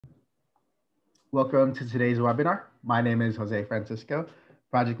Welcome to today's webinar. My name is Jose Francisco,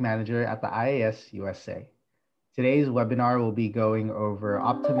 Project Manager at the IAS-USA. Today's webinar will be going over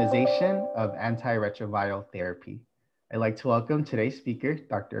optimization of antiretroviral therapy. I'd like to welcome today's speaker,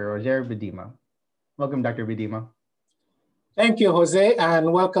 Dr. Bedimo. Welcome, Dr. Bedimo. Thank you, Jose,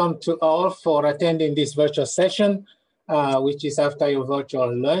 and welcome to all for attending this virtual session, which is after your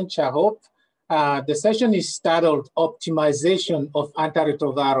virtual lunch, I hope. The session is titled Optimization of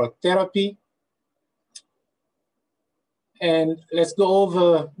Antiretroviral Therapy. And let's go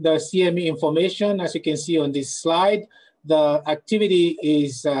over the CME information. As you can see on this slide, the activity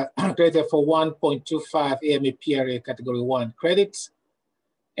is graded for 1.25 AMA PRA Category 1 credits.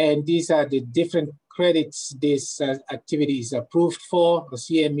 And these are the different credits this activity is approved for: the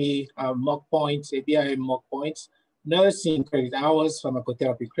CME mock points, ABIM mock points, nursing credit hours,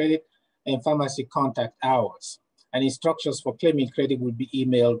 pharmacotherapy credit, and pharmacy contact hours. And instructions for claiming credit will be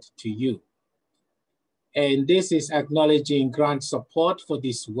emailed to you. And this is acknowledging grant support for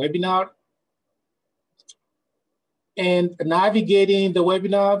this webinar. And navigating the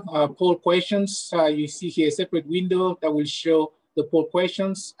webinar, poll questions, you see here a separate window that will show the poll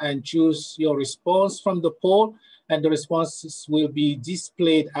questions, and choose your response from the poll, and the responses will be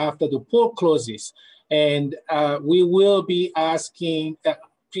displayed after the poll closes. And we will be asking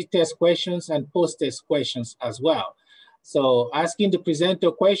pre-test questions and post-test questions as well. So asking the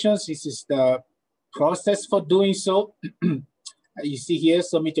presenter questions, this is the process for doing so. You see here,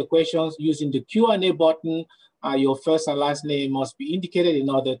 submit your questions using the Q&A button. Your first and last name must be indicated in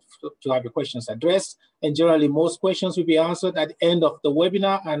order to have your questions addressed. And generally, most questions will be answered at the end of the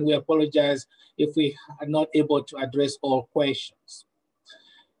webinar, and we apologize if we are not able to address all questions.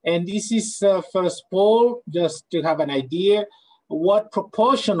 And this is first poll, just to have an idea. What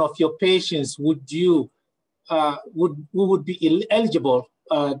proportion of your patients would be eligible?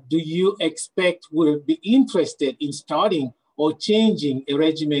 Do you expect will be interested in starting or changing a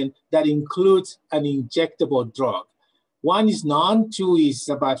regimen that includes an injectable drug? 1 is none, 2 is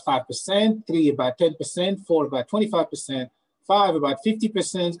about 5%, 3 about 10%, 4 about 25%, 5 about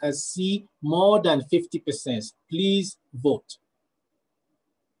 50%, and C more than 50%. Please vote.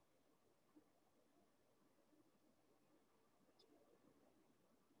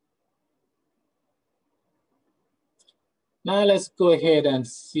 Now let's go ahead and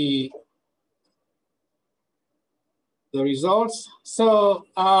see the results. So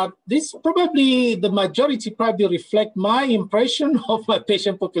this probably, the majority probably reflect my impression of my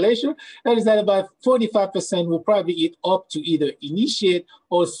patient population. That is that about 45% will probably opt to either initiate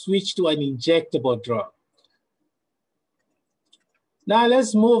or switch to an injectable drug. Now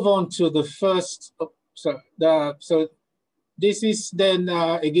let's move on to the first, so this is then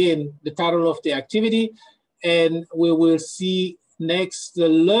again, the title of the activity. And we will see next the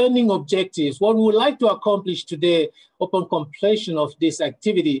learning objectives. What we would like to accomplish today upon completion of this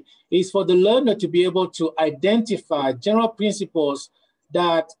activity is for the learner to be able to identify general principles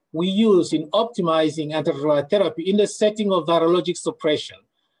that we use in optimizing antiretroviral therapy in the setting of virologic suppression,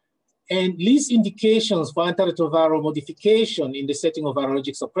 and list indications for antiretroviral modification in the setting of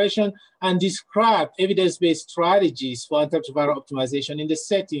virologic suppression, and describe evidence-based strategies for antiretroviral optimization in the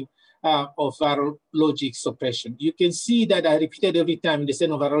setting of virologic suppression. You can see that I repeated every time in the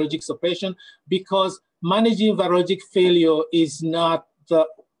setting of virologic suppression because managing virologic failure is not the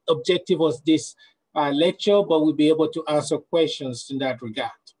objective of this lecture, but we'll be able to answer questions in that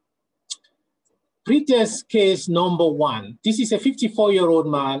regard. Pretest case number 1. This is a 54-year-old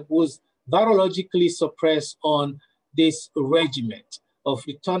man who's virologically suppressed on this regimen of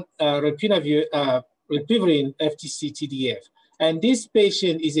rilpivirine FTC TDF. And this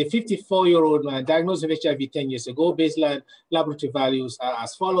patient is a 54-year-old man diagnosed with HIV 10 years ago. Baseline laboratory values are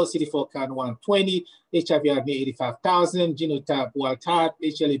as follows: CD4 count 120, HIV RNA 85,000, genotype wild type,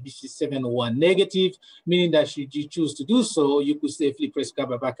 HLA-B701 negative, meaning that should you choose to do so, you could safely prescribe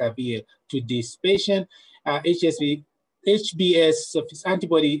abacavir to this patient. HBS surface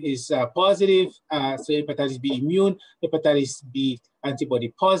antibody is positive, so hepatitis B immune, hepatitis B antibody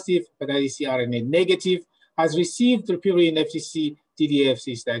positive, hepatitis C RNA negative. Has received rilpivirine FTC TDF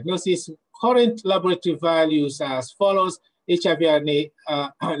since diagnosis. Current laboratory values are as follows: HIV RNA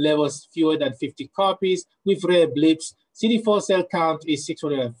levels fewer than 50 copies with rare blips. CD4 cell count is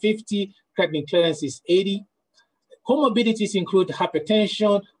 650. Creatinine clearance is 80. Comorbidities include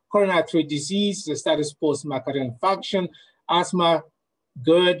hypertension, coronary artery disease, the status post-myocardial infarction, asthma,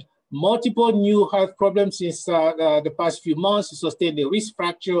 GERD, multiple new health problems since the past few months, sustained a wrist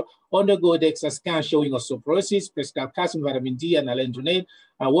fracture, undergo DEXA scan showing osteoporosis, prescribed calcium, vitamin D, and alendronate,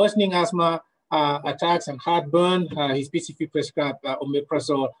 worsening asthma, attacks and heartburn. He specifically prescribed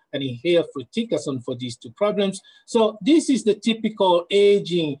omeprazole and inhaled fluticasone for these two problems. So this is the typical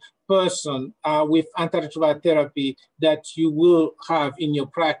aging person with antiretroviral therapy that you will have in your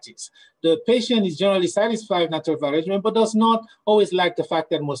practice. The patient is generally satisfied with antiretroviral regimen, but does not always like the fact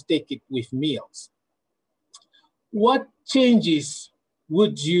that must take it with meals. What changes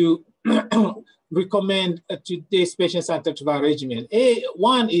would you recommend to this patient's antiretroviral regimen?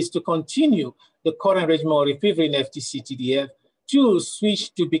 One is to continue the current regimen of rifampicin FTC-TDF. 2,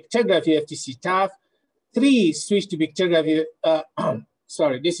 switch to bictegravir FTC-TAF. 3, switch to bictegravir,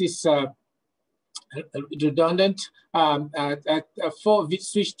 sorry, this is redundant. 4,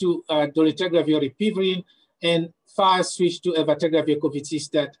 switch to dolutegravir rifampicin, and 5, switch to evategravir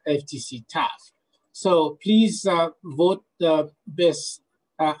covicistat FTC-TAF. So please vote the best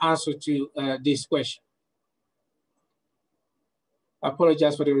answer to this question. I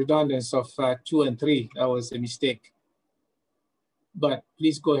apologize for the redundancy of 2 and 3. That was a mistake. But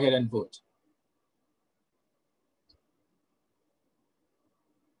please go ahead and vote.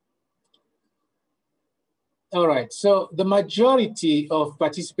 All right, so the majority of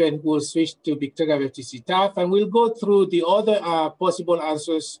participants will switch to bictegravir FTC-TAF, and we'll go through the other possible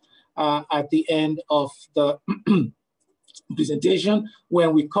answers at the end of the presentation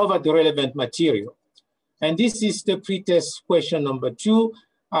when we cover the relevant material. And this is the pretest question number 2.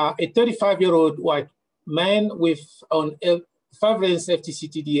 A 35-year-old white man with on favorance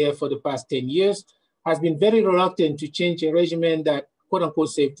FTC-TDF for the past 10 years has been very reluctant to change a regimen that quote unquote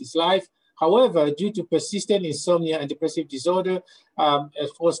saved his life. However, due to persistent insomnia and depressive disorder,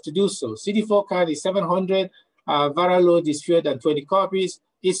 is forced to do so. CD4 count is 700, viral load is fewer than 20 copies.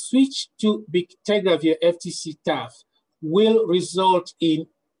 A switch to bictegravir FTC-TAF will result in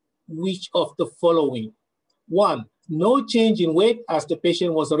which of the following? 1, no change in weight as the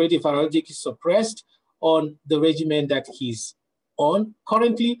patient was already virologically suppressed on the regimen that he's on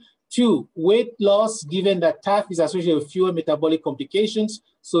currently. 2, weight loss given that TAF is associated with fewer metabolic complications,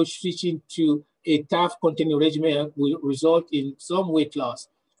 so switching to a TAF-containing regimen will result in some weight loss.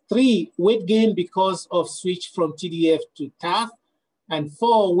 3, weight gain because of switch from TDF to TAF. And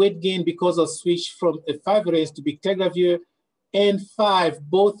 4, weight gain because of switch from efavirenz to bictegravir. And 5,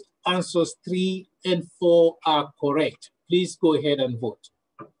 both answers 3 and 4 are correct. Please go ahead and vote.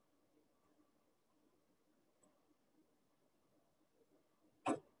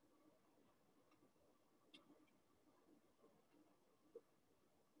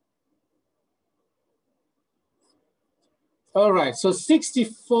 All right, so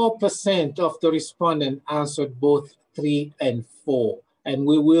 64% of the respondents answered both 3 and 4. And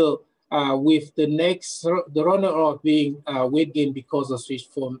we will, with the next, the runner-up being weight gain because of switch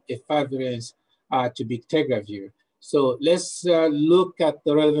from efavirenz to bictegravir. So let's look at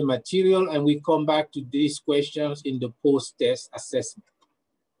the relevant material and we come back to these questions in the post-test assessment.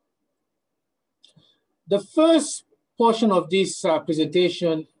 The first portion of this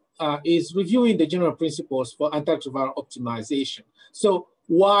presentation is reviewing the general principles for antiretroviral optimization. So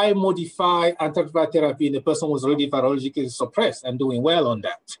why modify antiretroviral therapy in a person who was already virologically suppressed and doing well on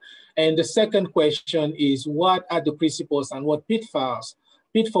that? And the second question is, what are the principles and what pitfalls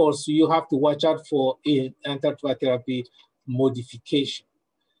you have to watch out for in antiretroviral therapy modification?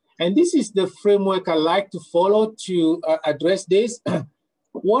 And this is the framework I like to follow to address this.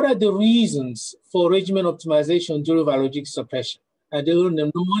 What are the reasons for regimen optimization during virologic suppression? And the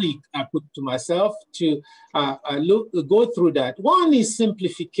mnemonic I put to myself to go through that. One is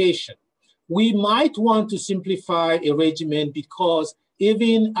simplification. We might want to simplify a regimen because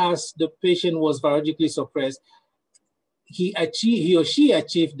even as the patient was virologically suppressed, he or she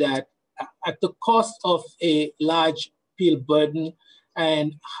achieved that at the cost of a large pill burden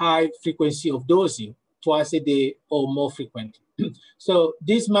and high frequency of dosing, twice a day or more frequently. So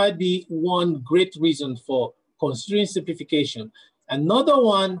this might be one great reason for considering simplification. Another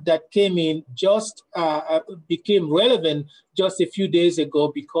one that came in just became relevant just a few days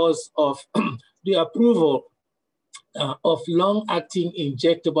ago because of the approval of long-acting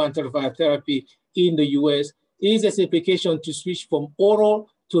injectable antiretroviral therapy in the US is a simplification to switch from oral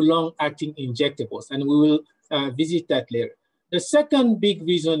to long-acting injectables, and we will visit that later. The second big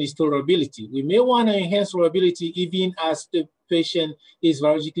reason is tolerability. We may want to enhance tolerability even as the patient is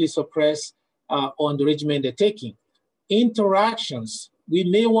virologically suppressed on the regimen they're taking. Interactions, we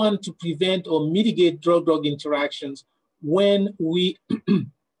may want to prevent or mitigate drug-drug interactions when we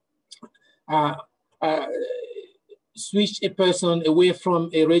switch a person away from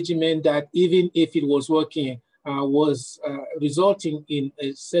a regimen that even if it was working was resulting in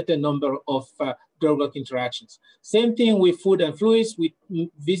a certain number of drug-drug interactions. Same thing with food and fluids. We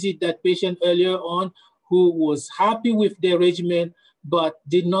visit that patient earlier on who was happy with their regimen, but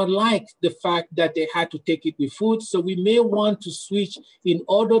did not like the fact that they had to take it with food. So we may want to switch in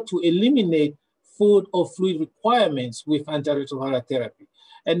order to eliminate food or fluid requirements with antiretroviral therapy.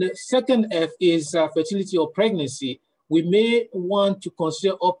 And the second F is fertility or pregnancy. We may want to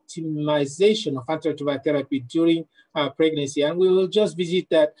consider optimization of antiretroviral therapy during pregnancy. And we will just visit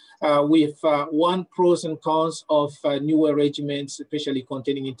that with one pros and cons of newer regimens, especially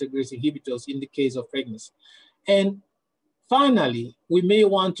containing integrase inhibitors in the case of pregnancy. And finally, we may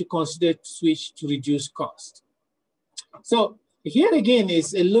want to consider switch to reduce cost. So here again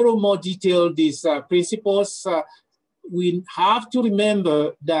is a little more detailed, these principles. We have to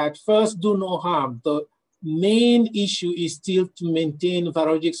remember that first, do no harm. The main issue is still to maintain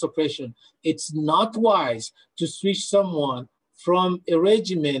virologic suppression. It's not wise to switch someone from a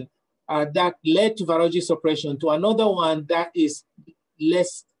regimen that led to virologic suppression to another one that is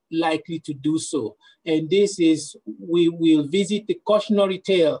less likely to do so. And this is, we will visit the cautionary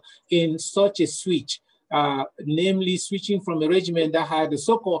tale in such a switch, namely switching from a regimen that had a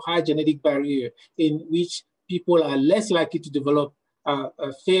so-called high genetic barrier in which people are less likely to develop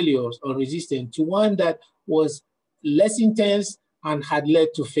failures or resistance to one that was less intense and had led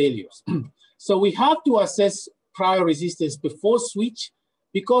to failures. So we have to assess prior resistance before switch,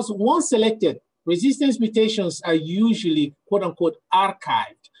 because once selected, resistance mutations are usually quote unquote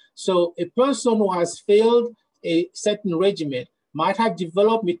archived. So a person who has failed a certain regimen might have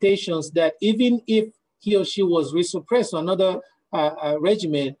developed mutations that even if he or she was resuppressed on another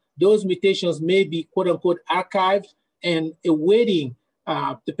regimen, those mutations may be quote unquote archived and awaiting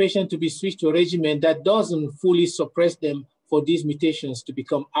the patient to be switched to a regimen that doesn't fully suppress them for these mutations to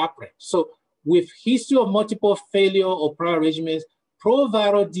become apparent. So with history of multiple failure or prior regimens,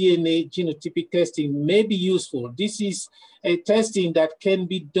 proviral DNA genotypic testing may be useful. This is a testing that can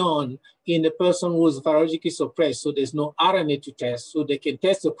be done in a person who is virologically suppressed, so there's no RNA to test, so they can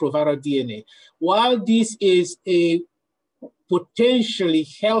test the proviral DNA. While this is a potentially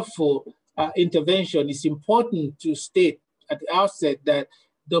helpful intervention, it's important to state at the outset that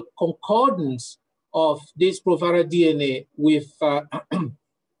the concordance of this proviral DNA with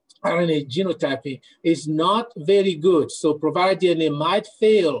RNA genotyping is not very good. So proviral DNA might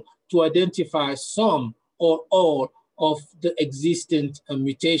fail to identify some or all of the existent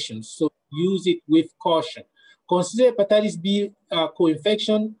mutations. So use it with caution. Consider hepatitis B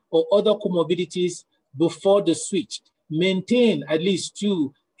co-infection or other comorbidities before the switch. Maintain at least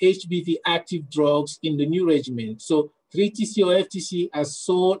 2 HBV active drugs in the new regimen. So 3TC or FTC as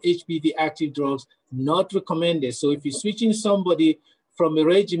sole HBV active drugs, not recommended. So if you're switching somebody from a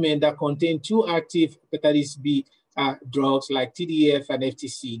regimen that contains 2 active hepatitis B drugs like TDF and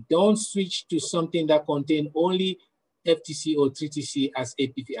FTC, don't switch to something that contains only FTC or 3TC as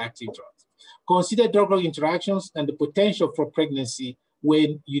HBV active drugs. Consider drug-drug interactions and the potential for pregnancy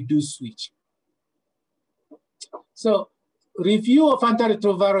when you do switch. So review of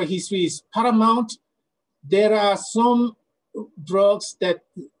antiretroviral history is paramount. There are some drugs that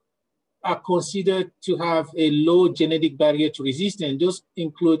are considered to have a low genetic barrier to resistance. Those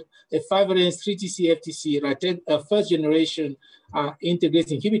include efavirenz, 3TC, FTC, first generation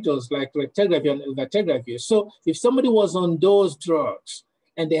integrase inhibitors like retiregravir and valtegravir. So if somebody was on those drugs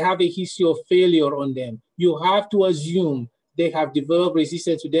and they have a history of failure on them, you have to assume they have developed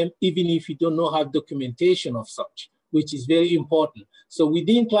resistance to them, even if you do not have documentation of such, which is very important. So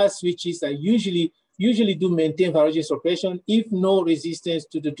within class switches, I usually do maintain virologic suppression if no resistance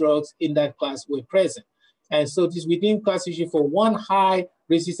to the drugs in that class were present. And so this within class switching for one high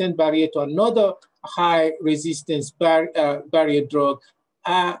resistant barrier to another high resistance barrier drug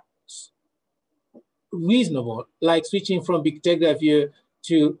are reasonable, like switching from bictegravir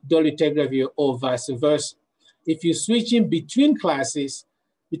to dolutegravir or vice versa. If you're switching between classes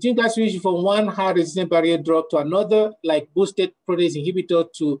switching from one high resistant barrier drug to another, like boosted protease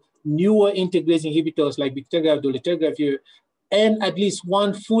inhibitor to newer integrase inhibitors like bictegravir, dolutegravir, and at least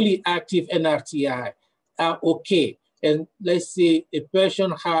one fully active NRTI are okay. And let's say a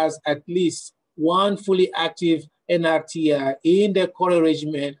person has at least one fully active NRTI in their current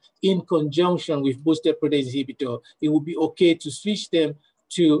regimen in conjunction with boosted protease inhibitor, it would be okay to switch them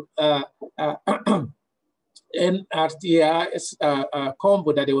to NRTI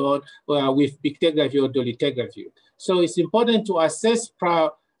combo that they were with bictegravir or dolutegravir. So it's important to assess prior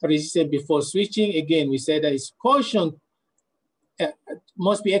resistance before switching. Again, we said that it's caution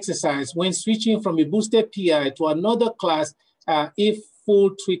must be exercised when switching from a boosted PI to another class if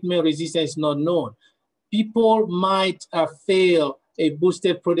full treatment resistance is not known. people might fail a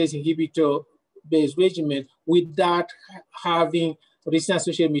boosted protease inhibitor-based regimen without having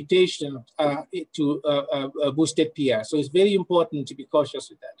resistance-associated mutation to boosted PR. So it's very important to be cautious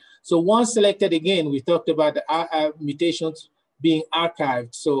with that. So once selected, again, we talked about the mutations being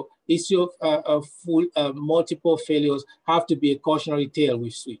archived. So issue of full multiple failures have to be a cautionary tale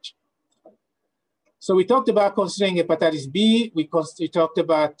with switch. So we talked about considering hepatitis B. We talked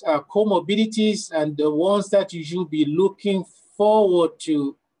about comorbidities, and the ones that you should be looking forward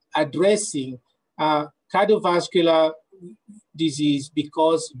to addressing cardiovascular disease,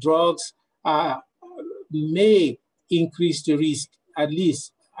 because drugs may increase the risk, at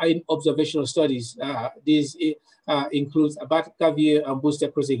least in observational studies. This includes abacavir and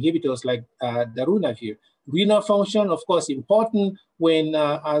boosted protease inhibitors like darunavir. Renal function, of course, important when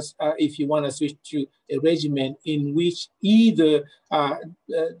if you want to switch to a regimen in which either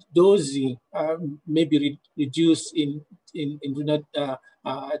dosing may be reduced in renal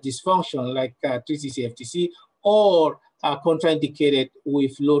dysfunction like 3-CC-FTC, or contraindicated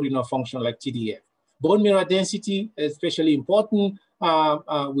with low renal function like TDF. Bone mineral density, especially important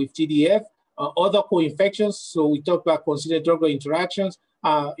with TDF. Other co-infections, so we talk about considered drug-drug interactions.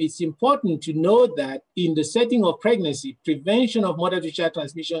 It's important to know that in the setting of pregnancy, prevention of mother-to-child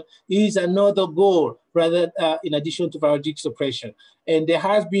transmission is another goal, rather in addition to virologic suppression. And there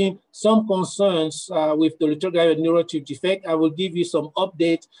has been some concerns with the dolutegravir neurotube defect. I will give you some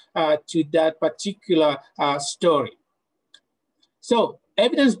update to that particular story. So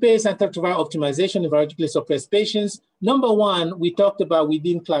evidence-based antiretroviral optimization in virologically suppressed patients. Number one, we talked about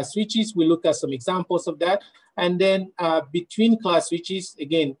within class switches. We looked at some examples of that. And then between class switches,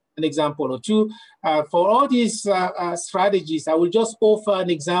 again, an example or two. For all these strategies, I will just offer an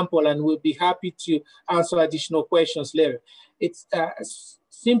example and we'll be happy to answer additional questions later. It's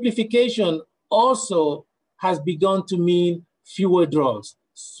simplification also has begun to mean fewer drugs.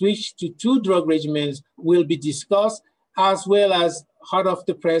 Switch to 2 drug regimens will be discussed, as well as hot off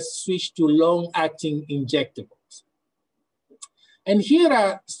the press switch to long-acting injectables. And here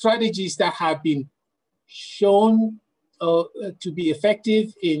are strategies that have been shown to be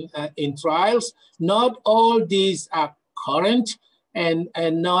effective in trials. Not all these are current, and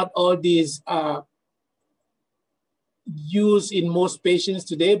not all these are used in most patients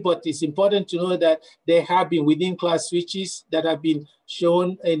today, but it's important to know that there have been within class switches that have been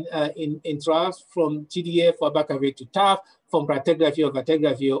shown in trials, from TDF or abacavir to TAF, from pratigraphy or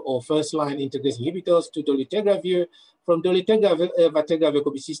vategravir or first-line integrase inhibitors to dolutegravir, from dolutegravir, vategravir,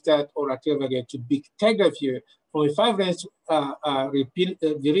 cobicistat, or activavir to bictegravir, from efavirenz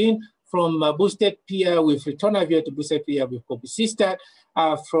rilpivirine, from boosted PR with ritonavir to boosted PR with cobicistat,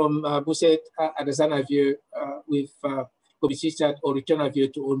 from boosted adazanavir with cobicistat or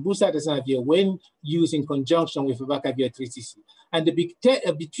ritonavir to unboosted adazanavir when used in conjunction with abacavir 3-CC. And the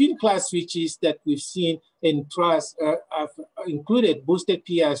between class switches that we've seen in trials have included boosted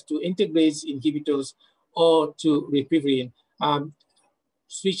PRs to integrase inhibitors or to rilpivirine,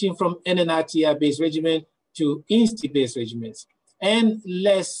 switching from NNRTR-based regimen to INSTI-based regimens, and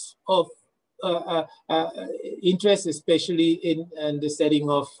less of interest, especially in the setting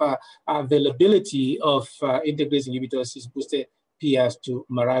of availability of integrase inhibitors, is boosted PRs to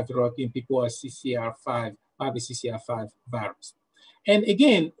maraviroc in people who are CCR5, RBCCR5 virus. And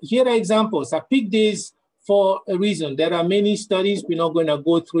again, here are examples. I picked these for a reason. There are many studies, we're not going to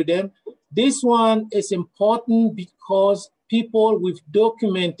go through them. This one is important because people with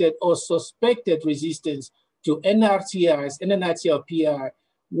documented or suspected resistance to NRTRs, NNRTR PR,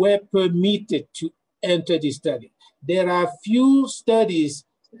 were permitted to enter the study. There are few studies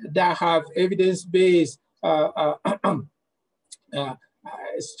that have evidence-based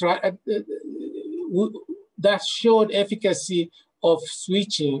that showed efficacy of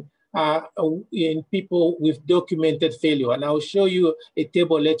switching in people with documented failure. And I'll show you a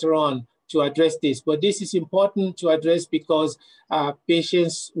table later on to address this. But this is important to address because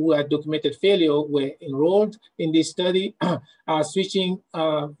patients who had documented failure were enrolled in this study, switching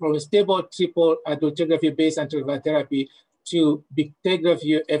from a stable triple dolutegravir-based antiretroviral therapy to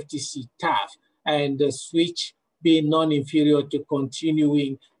bictegravir FTC TAF, and the switch being non-inferior to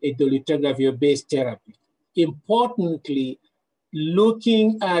continuing a dolutegravir-based therapy. Importantly,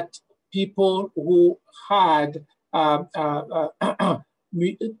 looking at people who had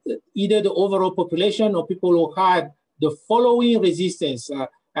either the overall population or people who had the following resistance,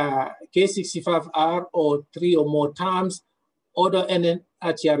 K65R or 3 or more times, other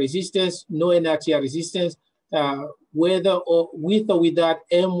NNRTR resistance, no NRTR resistance, whether or with or without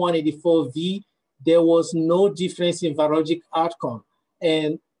M184V, there was no difference in virologic outcome.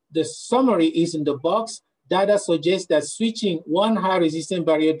 And the summary is in the box. Data suggests that switching one high-resistant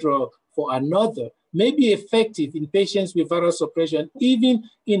barrier drug for another may be effective in patients with viral suppression, even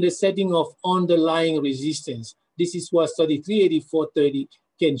in the setting of underlying resistance. This is what study 38430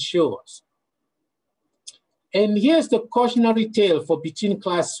 can show us. And here's the cautionary tale for between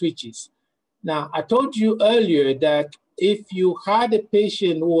class switches. Now, I told you earlier that if you had a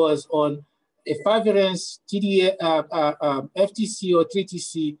patient who was on a 5-valence FTC or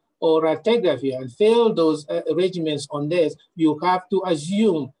 3TC or raltegravir and failed those regimens on this, you have to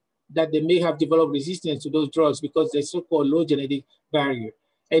assume that they may have developed resistance to those drugs because they're so-called low genetic barrier.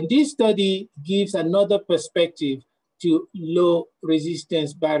 And this study gives another perspective to low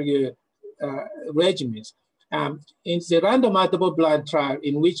resistance barrier regimens. It's a randomized double-blind trial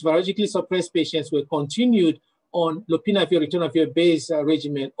in which virologically suppressed patients were continued on lopinavir, ritonavir-based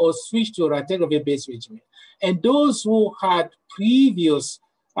regimen or switched to a raltegravir-based regimen. And those who had previous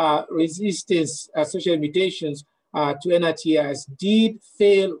resistance-associated mutations to NRTIs did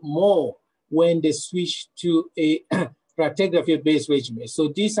fail more when they switched to a raltegravir-based regimen.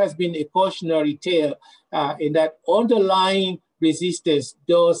 So this has been a cautionary tale in that underlying resistance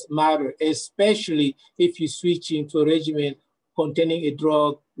does matter, especially if you switch into a regimen containing a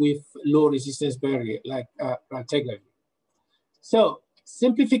drug with low resistance barrier like raltegravir. So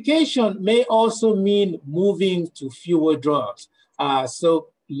simplification may also mean moving to fewer drugs. So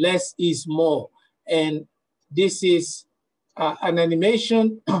less is more. And this is an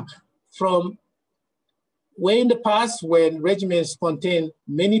animation from way in the past when regimens contain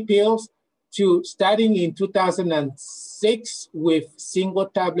many pills to starting in 2006 with single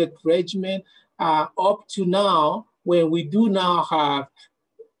tablet regimen up to now when we do now have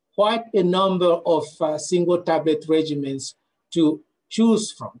quite a number of single tablet regimens to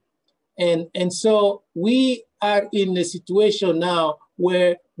choose from. And so we are in a situation now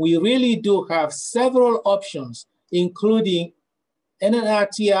where we really do have several options, including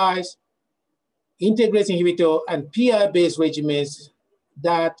NNRTIs, integrase inhibitor, and PI-based regimens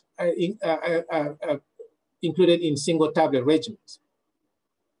that are included in single tablet regimens.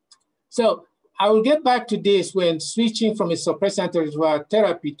 So I will get back to this when switching from a suppressant antiretroviral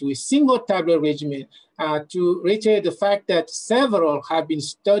therapy to a single tablet regimen to reiterate the fact that several have been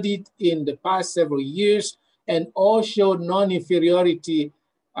studied in the past several years and all show non-inferiority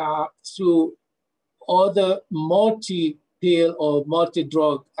to other multi-pill or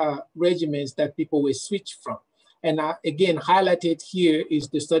multi-drug regimens that people will switch from. And again, highlighted here is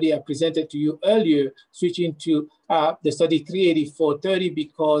the study I presented to you earlier, switching to the study 38430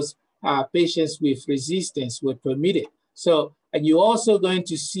 because patients with resistance were permitted. So, and you're also going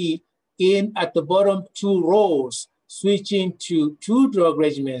to see at the bottom two rows, switching to 2 drug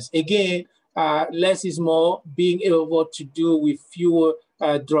regimens. Again, less is more, being able to do with fewer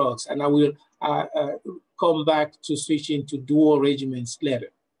drugs. And I will come back to switching to dual regimens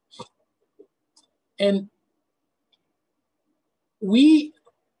later. And we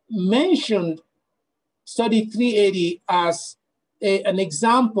mentioned study 380 as an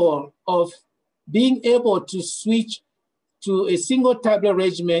example of being able to switch to a single tablet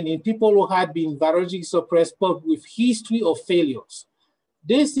regimen in people who had been virologically suppressed but with history of failures.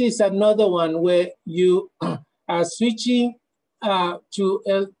 This is another one where you are switching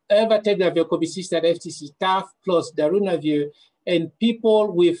to elraltegravir, cobicistat, FTC, TAF plus darunavir, and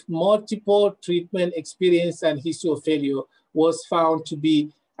people with multiple treatment experience and history of failure was found to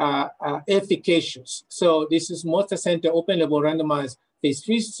be efficacious. So this is multi-center open-label randomized phase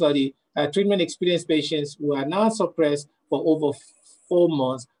 3 study, treatment experienced patients who are now suppressed for over 4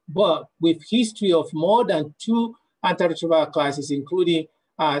 months, but with history of more than 2 antiretroviral classes, including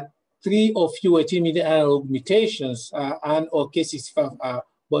 3 or fewer intermediate analog mutations and or K65,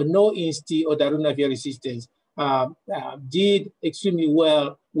 but no INSTI or darunavir resistance, did extremely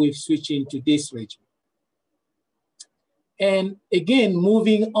well with switching to this regimen. And again,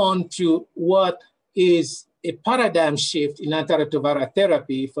 moving on to what is a paradigm shift in antiretroviral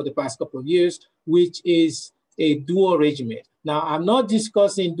therapy for the past couple of years, which is a dual regimen. Now, I'm not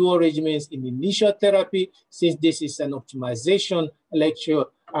discussing dual regimens in initial therapy, since this is an optimization lecture.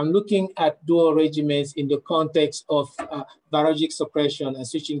 I'm looking at dual regimens in the context of virologic suppression and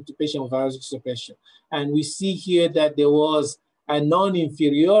switching to patient with virologic suppression. And we see here that there was a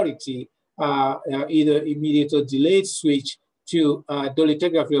non-inferiority, either immediate or delayed switch to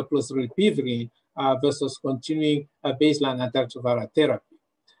dolutegravir plus rilpivirine versus continuing a baseline antiretroviral therapy.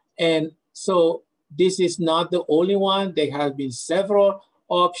 And so this is not the only one. There have been several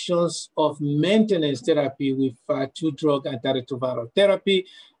options of maintenance therapy with 2-drug antiretroviral therapy.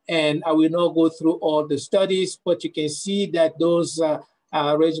 And I will not go through all the studies, but you can see that those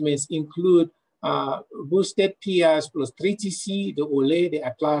regimens include boosted PRs plus 3TC, the OLE, the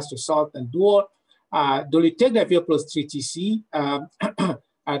ATLAS, the SALT, and DUAL, dolutegravir plus 3TC, the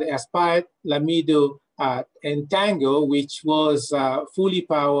ASPIRE, Lamido, and Tango, which was fully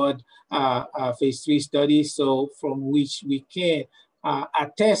powered phase 3 study, so from which we can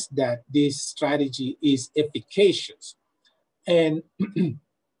attest that this strategy is efficacious. And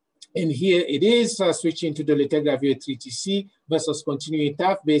and here it is switching to dolutegravir 3TC versus continuing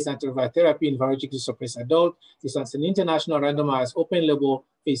TAF-based antiretroviral therapy in virologically suppressed adult. This was an international randomized open-label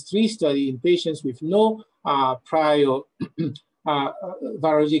phase 3 study in patients with no prior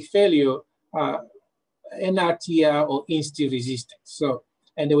virologic failure, NRTR or INSTI resistance. So,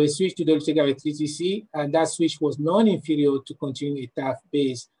 and they were switched to dolutegravir 3TC, and that switch was non-inferior to continuing a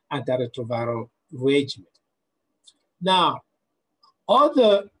TAF-based antiretroviral regimen. Now,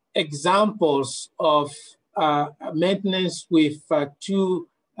 other examples of maintenance with two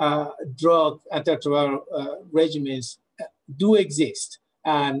drug antiretroviral regimens do exist,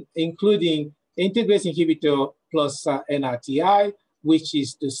 and including integrase inhibitor plus NRTI, which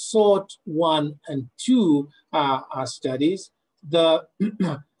is the SORT 1 and 2 studies, the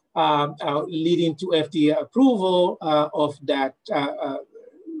leading to FDA approval of that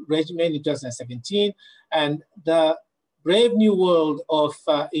regimen in 2017, and the brave new world of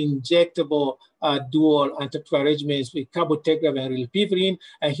injectable dual antiretroviral regimens with cabotegravir and rilpivirine.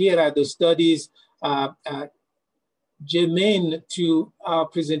 And here are the studies germane to our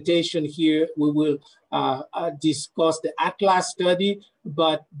presentation here. We will discuss the ATLAS study,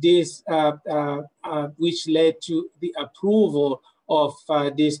 but this, which led to the approval of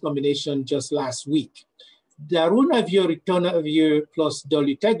this combination just last week. Darunavir, ritonavir plus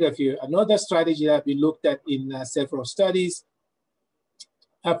dolutegravir, another strategy that we looked at in several studies,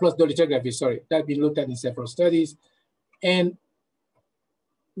 plus dolutegravir, sorry, that we looked at in several studies. And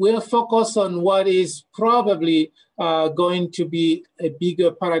we'll focus on what is probably going to be a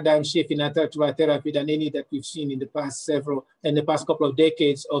bigger paradigm shift in antiretroviral therapy than any that we've seen in the past couple of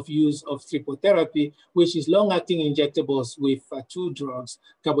decades of use of triple therapy, which is long-acting injectables with two drugs,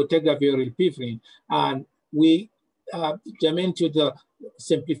 cabotegravir, rilpivirine. And we, germane to the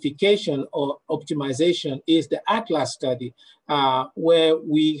simplification or optimization is the ATLAS study, where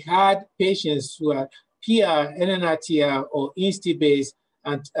we had patients who are PR, NNRTR, or INSTI-based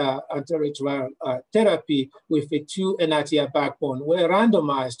antiretroviral therapy with a 2 NRTR backbone were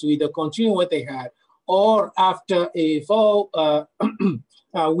randomized to either continue what they had or after a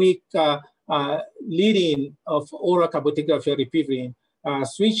 4-week lead-in of oral cabotegravir rilpivirine,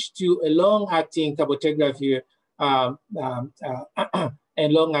 switch to a long-acting cabotegravir and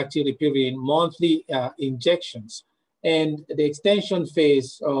long-acting rilpivirine monthly injections. And the extension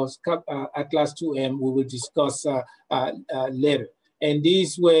phase of ATLAS 2M we will discuss later. And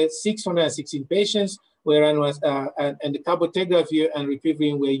these were 616 patients, and the cabotegravir and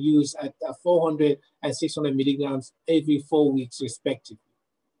rilpivirine were used at 400 and 600 milligrams every 4 weeks, respectively.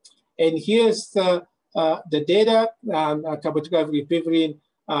 And here's the data. Cabotegravir rilpivirine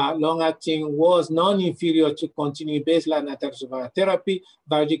long-acting was non-inferior to continuing baseline antiretroviral therapy.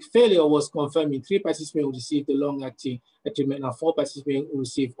 Virologic failure was confirmed in 3 participants who received the long-acting treatment and 4 participants who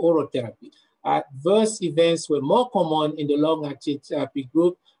received oral therapy. Adverse events were more common in the long-acting therapy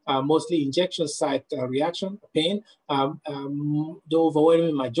group, mostly injection site reaction, pain. The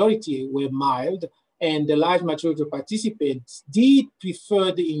overwhelming majority were mild, and the large majority of participants did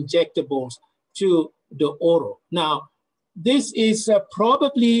prefer the injectables to the oral. Now, this is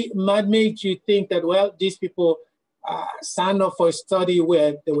probably might make you think that, well, these people signed up for a study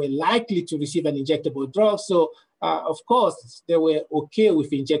where they were likely to receive an injectable drug. So of course, they were okay with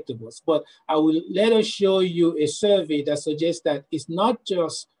injectables, but I will later show you a survey that suggests that it's not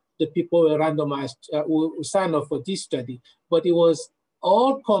just the people who were randomized who signed up for this study, but it was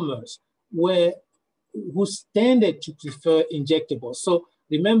all comers who tended to prefer injectables. So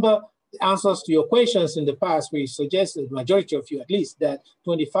remember the answers to your questions in the past, we suggested, the majority of you at least, that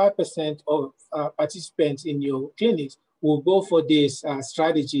 25% of participants in your clinics will go for this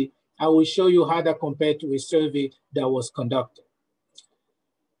strategy. I will show you how that compared to a survey that was conducted.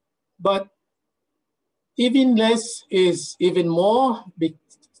 But even less is even more.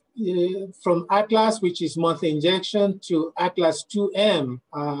 From ATLAS, which is monthly injection, to ATLAS 2M,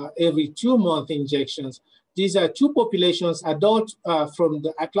 every 2-month injections. These are 2 populations, adults from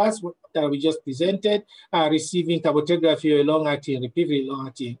the ATLAS that we just presented, receiving cabotegravir long-acting, rilpivirine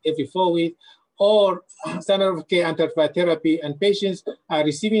long-acting every 4 weeks, or standard of care antiretroviral therapy, and patients are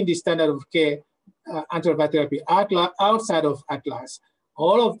receiving the standard of care antiretroviral therapy outside of ATLAS.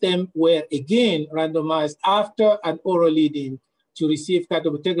 All of them were again randomized after an oral lead-in to receive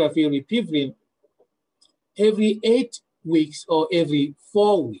cabotegravir ripivirine every 8 weeks or every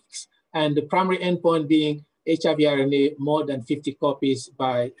 4 weeks. And the primary endpoint being HIV RNA more than 50 copies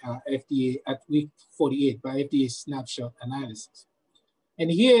by FDA at week 48 by FDA snapshot analysis.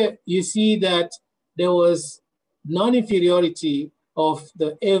 And here you see that there was non-inferiority of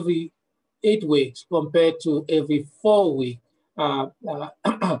the every 8 weeks compared to every 4 week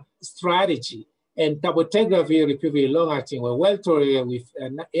strategy. And cabotegravir ripivirine long-acting were well tolerated with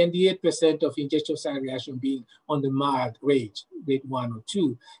 98% of injection site reaction being on the mild range, grade 1 or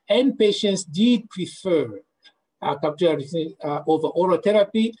 2. And patients did prefer cabotegravir over oral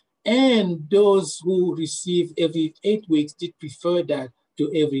therapy, and those who received every 8 weeks did prefer that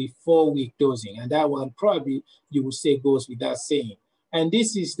to every 4-week dosing. And that one probably you would say goes without saying. And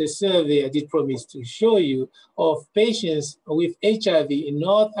this is the survey I did promise to show you of patients with HIV in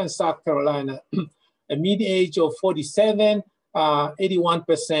North and South Carolina, a mean age of 47,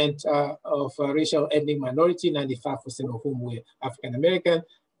 81% of racial ethnic minority, 95% of whom were African-American.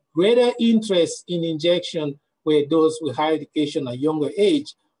 Greater interest in injection were those with higher education or younger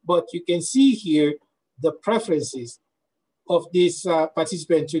age. But you can see here the preferences of this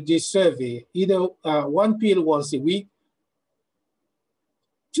participant to this survey, either 1 pill once a week,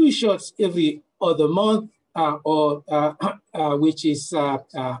 2 shots every other month, which is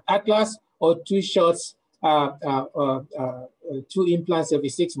Atlas, or 2 shots, 2 implants every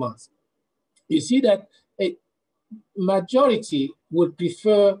 6 months. You see that a majority would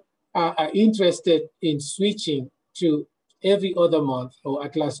prefer, are interested in switching to every other month or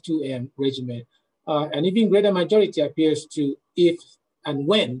Atlas 2M regimen. An even greater majority appears to if and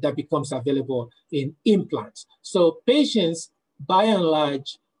when that becomes available in implants. So patients, by and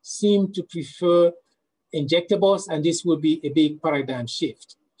large, seem to prefer injectables, and this will be a big paradigm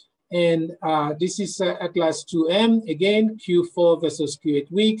shift. And this is Atlas 2M, again, Q4 versus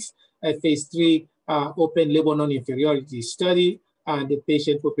Q8 weeks, a phase 3 open label non-inferiority study, and the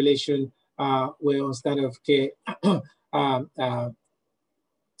patient population were on standard of care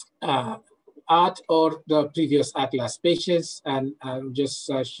at or the previous Atlas patients. And I'll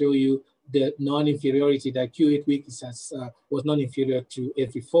just show you the non-inferiority that Q8 weeks was non-inferior to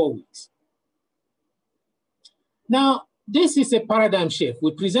every 4 weeks. Now, this is a paradigm shift.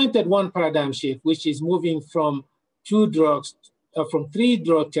 We presented one paradigm shift, which is moving from 2 drugs, from 3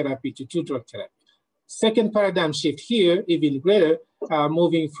 drug therapy to 2 drug therapy. Second paradigm shift here, even greater,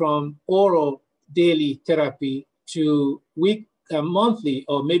 moving from oral daily therapy to monthly,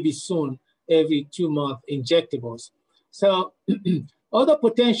 or maybe soon, every 2-month injectables. So other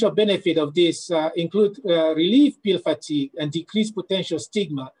potential benefit of this include relief pill fatigue and decreased potential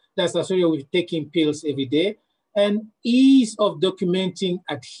stigma that's associated with taking pills every day, and ease of documenting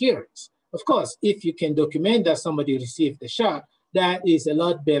adherence. Of course, if you can document that somebody received the shot, that is a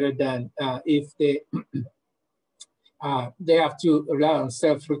lot better than if they have to rely on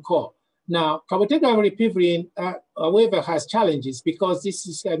self-recall. Now, cabotegravir ripivirine, however, has challenges because this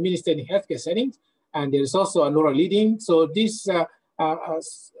is administered in healthcare settings, and there is also an oral lead-in. So this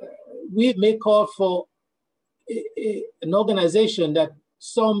we may call for an organization that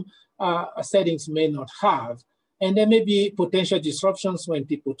some settings may not have. And there may be potential disruptions when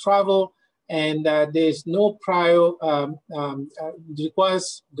people travel, and there's no prior,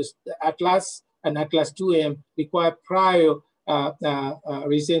 requires the Atlas and Atlas 2M require prior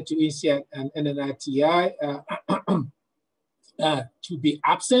resent to INSEAD and NNITI to be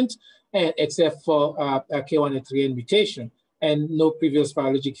absent, except for K183N mutation and no previous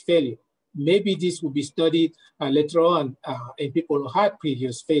biologic failure. Maybe this will be studied later on in people who had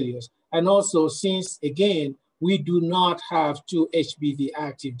previous failures. And also, since again, we do not have 2 HBV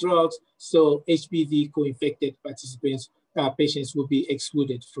active drugs, so HBV co-infected participants, patients will be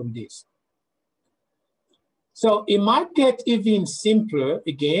excluded from this. So it might get even simpler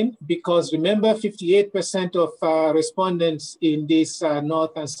again, because remember 58% of respondents in this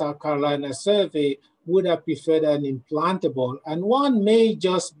North and South Carolina survey would have preferred an implantable, and one may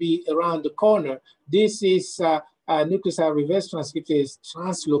just be around the corner. This is nucleoside reverse transcriptase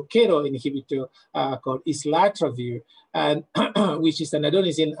translocator inhibitor called islatravir, and which is an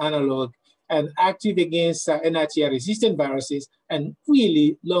adenosine analog and active against NITR-resistant viruses and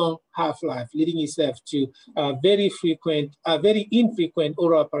really long half-life, leading itself to very infrequent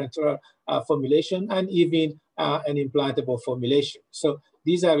oral parenteral formulation and even an implantable formulation. So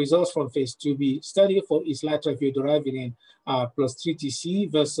these are results from phase 2b study for islatravir doravirine plus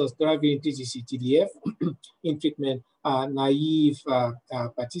 3TC versus doravirine 3TC TDF in treatment naive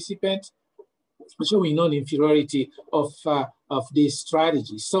participants, showing non-inferiority of this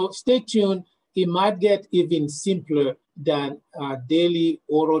strategy. So stay tuned it might get even simpler than daily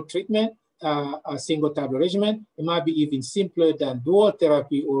oral treatment, a single tablet regimen. It might be even simpler than dual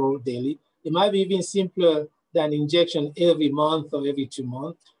therapy oral daily. It might be even simpler than injection every month or every 2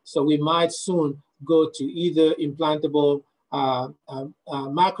 months. So we might soon go to either implantable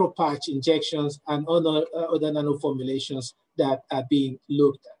macro patch injections and other nano formulations that are being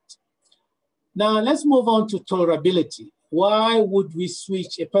looked at. Now let's move on to tolerability. Why would we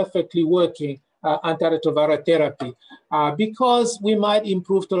switch a perfectly working antiretroviral therapy? Because we might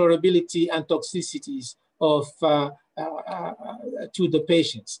improve tolerability and toxicities of to the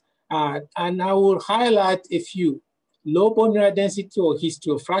patients. And I will highlight a few: low bone mineral density or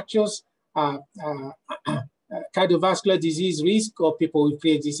history of fractures, cardiovascular disease risk of people with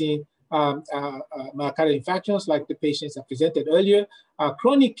pre-existing myocardial infarctions, like the patients I presented earlier,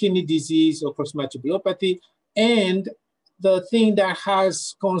 chronic kidney disease or proximal tubulopathy, and the thing that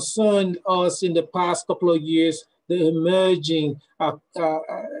has concerned us in the past couple of years, the emerging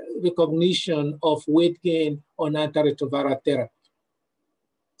recognition of weight gain on antiretroviral therapy.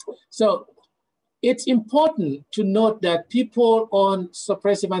 So it's important to note that people on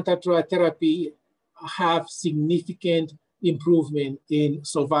suppressive antiretroviral therapy have significant improvement in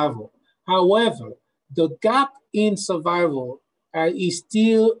survival. However, the gap in survival is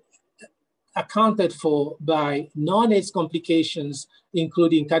still accounted for by non-AIDS complications,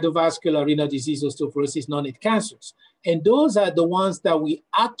 including cardiovascular, renal disease, osteoporosis, non-AIDS cancers. And those are the ones that we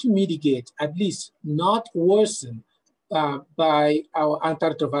have to mitigate, at least not worsen, by our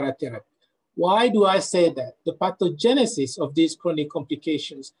antiretroviral therapy. Why do I say that? The pathogenesis of these chronic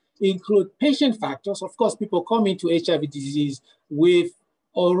complications include patient factors. Of course, people come into HIV disease with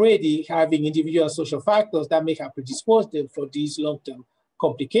already having individual social factors that may have predisposed them for these long-term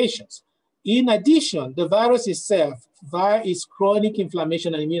complications. In addition, the virus itself, via its chronic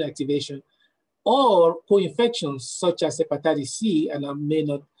inflammation and immune activation, or co-infections such as hepatitis C, and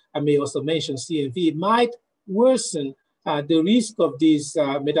I may also mention CMV, might worsen the risk of these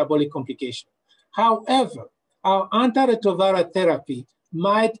metabolic complications. However, our antiretroviral therapy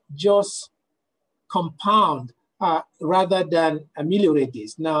might just compound rather than ameliorate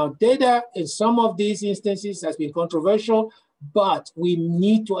this. Now, data in some of these instances has been controversial, but we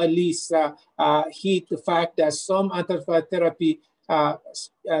need to at least hit the fact that some antiretroviral therapy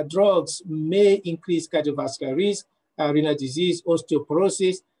drugs may increase cardiovascular risk, renal disease,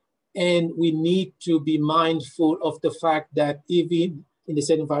 osteoporosis, and we need to be mindful of the fact that even in the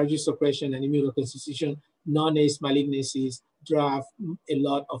setting of virology suppression and immunoconstitution, non-AIDS malignancies drive a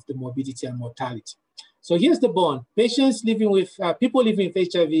lot of the morbidity and mortality. So here's the bond. Patients living with, people living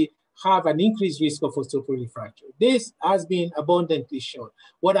with HIV have an increased risk of osteoporotic fracture. This has been abundantly shown.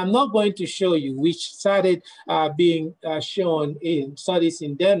 What I'm not going to show you, which started being shown in studies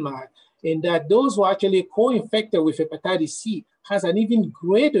in Denmark, in that those who are actually co-infected with hepatitis C has an even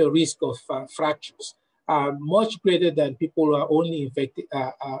greater risk of fractures, much greater than people who are only infected,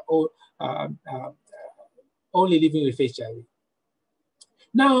 only living with HIV.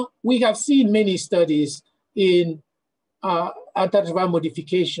 Now, we have seen many studies in antiretroviral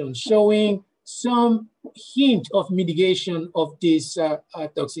modification showing some hint of mitigation of these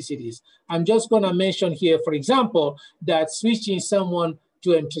toxicities. I'm just going to mention here, for example, that switching someone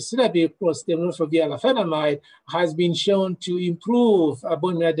to emtricitabine plus tenofovir alafenamide has been shown to improve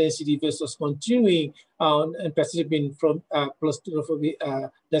bone mineral density versus continuing emtricitabine from plus tenofovir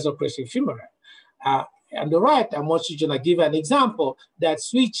vasopressin fumarate. On the right, I'm also going to give an example that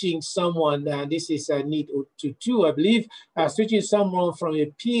switching someone, this is a NEAT 022, I believe, switching someone from a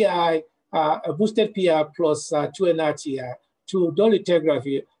PI, a boosted PI plus 2-NRTI to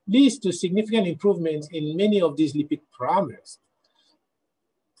dolutegravir leads to significant improvements in many of these lipid parameters.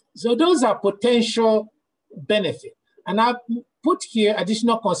 So those are potential benefits. And I've put here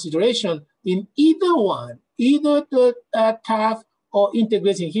additional consideration in either one, either the TAF or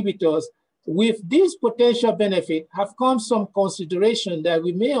integrase inhibitors. With this potential benefit have come some consideration that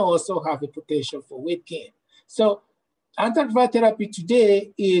we may also have a potential for weight gain. So antiretroviral therapy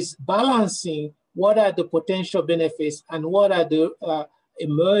today is balancing what are the potential benefits and what are the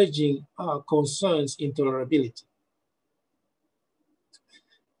emerging concerns in tolerability.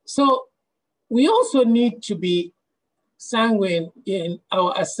 So we also need to be sanguine in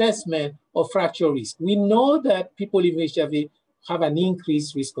our assessment of fracture risk. We know that people living with HIV have an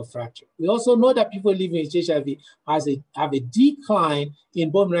increased risk of fracture. We also know that people living with HIV have a decline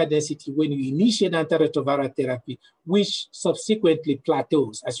in bone mineral density when you initiate antiretroviral therapy, which subsequently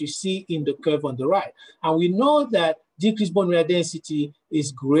plateaus, as you see in the curve on the right. And we know that decreased bone mineral density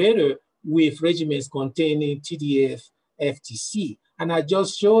is greater with regimens containing TDF, FTC. And I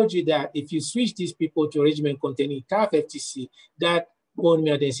just showed you that if you switch these people to a regimen containing TAF FTC, that bone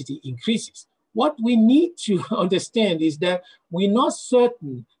mineral density increases. What we need to understand is that we're not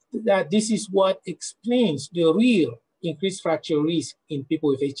certain that this is what explains the real increased fracture risk in people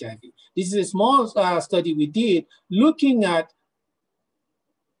with HIV. This is a small study we did looking at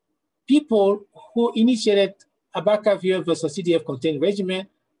people who initiated abacavir versus TDF-containing regimen.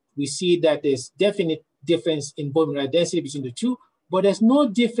 We see that there's definite difference in bone mineral density between the two, but there's no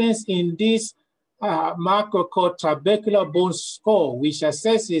difference in this marker called trabecular bone score, which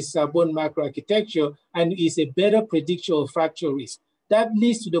assesses bone microarchitecture and is a better predictor of fracture risk. That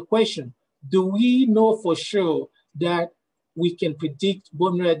leads to the question, do we know for sure that we can predict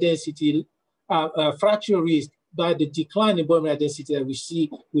bone mineral density fracture risk by the decline in bone mineral density that we see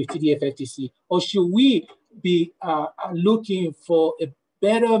with TDF-FTC? Or should we be looking for a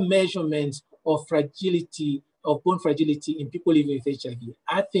better measurement of fragility, of bone fragility in people living with HIV?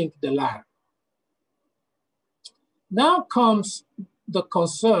 I think the latter. Now comes the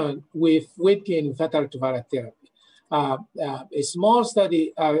concern with weight gain with antiretroviral therapy. A small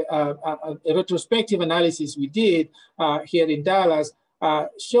study, a retrospective analysis we did here in Dallas,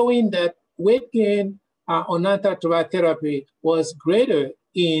 showing that weight gain on antiretroviral therapy was greater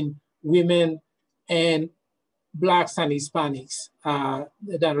in women and Blacks and Hispanics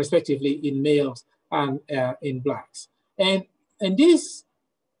than respectively in males and in Blacks. And this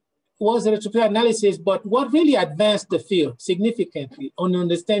was a retrospective analysis, but what really advanced the field significantly on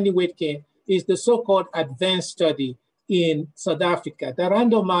understanding weight gain is the so-called advanced study in South Africa that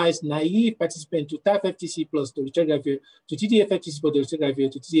randomized naive participants to TAF-FTC plus dolutegravir, to TDF-FTC plus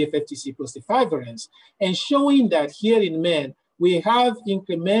dolutegravir, to TDF-FTC plus efavirenz, and showing that here in men, we have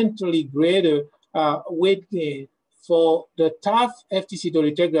incrementally greater weight gain for the TAF-FTC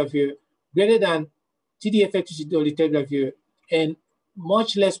dolutegravir greater than TDF-FTC dolutegravir, and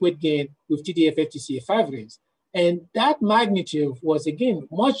much less weight gain with TDF-FTC efavirenz. And that magnitude was, again,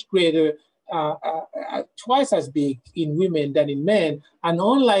 much greater, twice as big in women than in men. And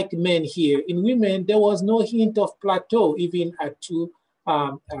unlike men here, in women, there was no hint of plateau even at 2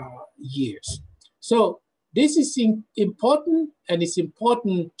 years. So this is important, and it's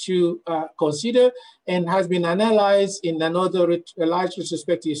important to consider, and has been analyzed in another large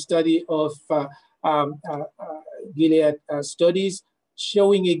retrospective study of Gilead studies,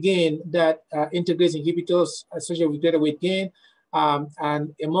 showing again that integrase inhibitors associated with greater weight gain.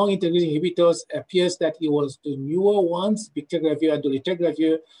 And among integrase inhibitors, appears that it was the newer ones, bictegravir and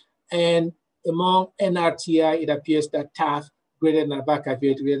dolutegravir. And among NRTI, it appears that TAF greater than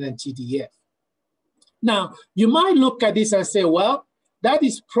abacavir, greater than TDF. Now, you might look at this and say, well, that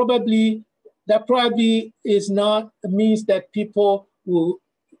probably is not, means that people who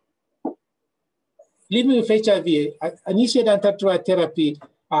living with HIV, initiate antiretroviral therapy,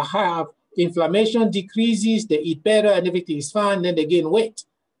 have inflammation decreases, they eat better and everything is fine, then they gain weight.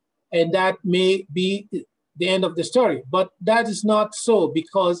 And that may be the end of the story. But that is not so,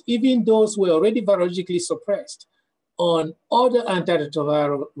 because even those who were already virologically suppressed on other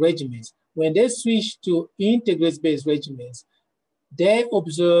antiretroviral regimens, when they switch to integrase-based regimens, they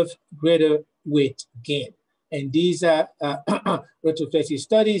observe greater weight gain. And these are retrospective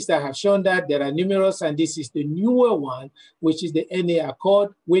studies that have shown that. There are numerous, and this is the newer one, which is the NA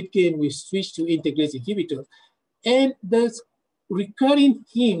Accord weight gain with switch to integrase inhibitors. And there's recurring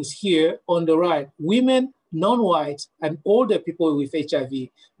themes here on the right. Women, non-white, and older people with HIV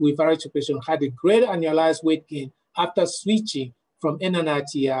with viral suppression had a greater annualized weight gain after switching from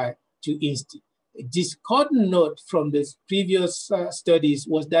NNRTI to INSTI. A discordant note from the previous studies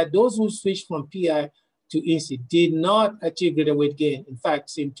was that those who switched from PI to INSTI did not achieve greater weight gain. In fact,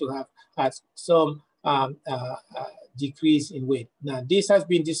 seem to have had some decrease in weight. Now, this has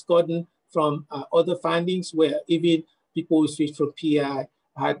been discordant from other findings where even people who switched from PI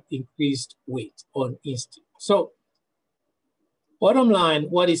had increased weight on INSTI. So, bottom line,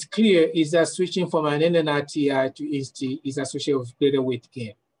 what is clear is that switching from an NNRTI to INSTI is associated with greater weight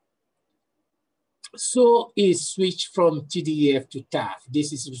gain. So is switch from TDF to TAF.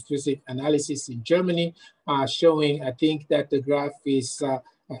 This is specific analysis in Germany showing, I think that the graph is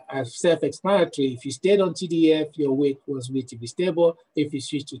self-explanatory. If you stayed on TDF, your weight was relatively stable. If you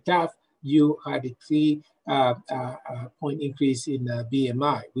switch to TAF, you had a 3-point increase in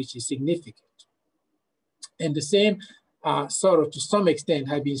BMI, which is significant. And the same sort of, to some extent,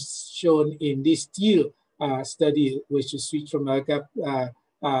 have been shown in this Steele study, which is switch from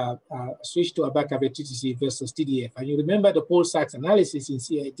switch to abacavir TTC versus TDF. And you remember the Paul Sachs analysis in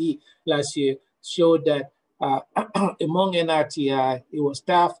CID last year showed that among NRTI, it was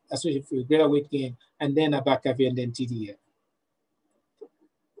TAF associated with greater weight gain, and then abacavir, and then TDF.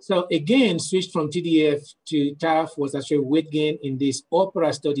 So again, switch from TDF to TAF was actually weight gain in this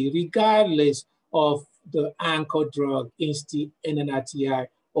OPERA study, regardless of the anchor drug, INSTI, NNRTI,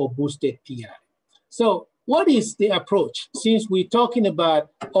 or boosted PI. So what is the approach? Since we're talking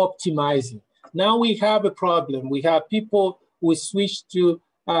about optimizing, now we have a problem. We have people who switch to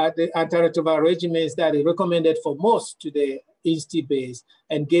the antiretroviral regimens that are recommended for most to the INSTI base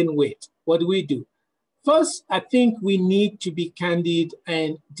and gain weight. What do? First, I think we need to be candid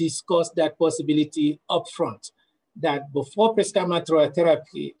and discuss that possibility upfront, that before prescribing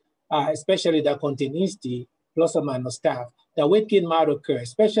therapy, especially that contain INSTI, plus or minus TAF, that weight gain might occur,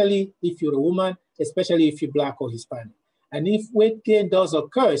 especially if you're a woman, especially if you're Black or Hispanic. And if weight gain does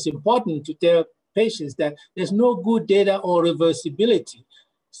occur, it's important to tell patients that there's no good data on reversibility.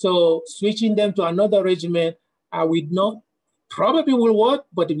 So switching them to another regimen, we not probably will work,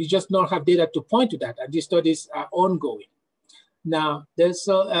 but we just not have data to point to that. And these studies are ongoing. Now, there's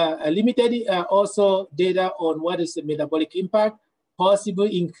a limited also data on what is the metabolic impact, possible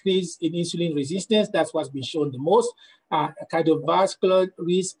increase in insulin resistance. That's what's been shown the most. Cardiovascular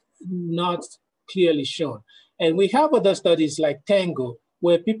risk, not clearly shown. And we have other studies like TANGO,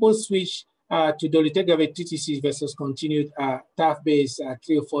 where people switch to dolutegravir TTC versus continued TAF-based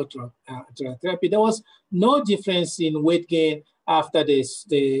 3 or 4 drug therapy. There was no difference in weight gain after they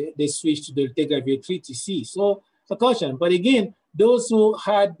switched to dolutegravir TTC. So a caution. But again, those who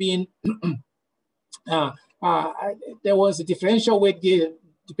had been, there was a differential weight gain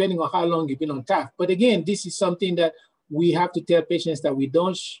depending on how long you've been on TAF. But again, this is something that we have to tell patients that we're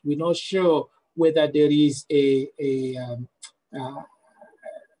not sure whether there is an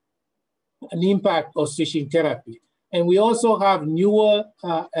impact of switching therapy. And we also have newer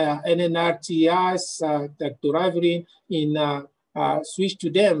NNRTIs, like doravirine, in switch to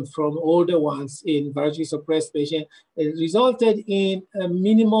them from older ones in virology suppressed patients. It resulted in a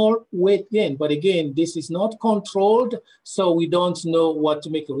minimal weight gain. But again, this is not controlled, so we don't know what to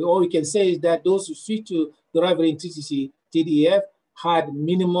make of it. All we can say is that those who switch to doravirine TTC, TDF had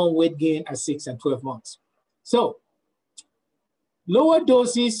minimum weight gain at 6 and 12 months. So lower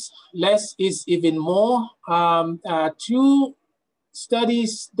doses, less is even more. 2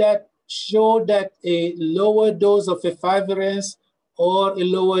 studies that show that a lower dose of efavirenz or a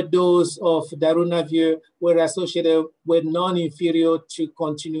lower dose of darunavir were associated with non-inferior to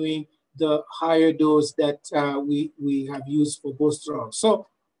continuing the higher dose that we have used for both drugs.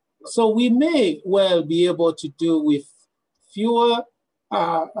 So we may well be able to do with fewer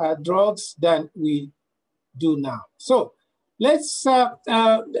drugs than we do now. So let's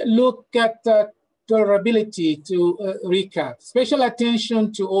look at tolerability to recap. Special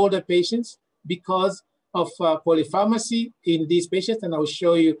attention to older patients because of polypharmacy in these patients, and I'll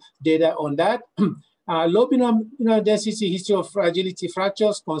show you data on that. Low mineral density history of fragility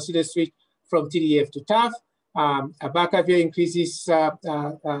fractures, consider switch from TDF to TAF. Abacavir increases, TAF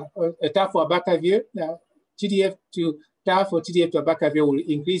or abacavir, TDF to TAF or TDF to abacavir will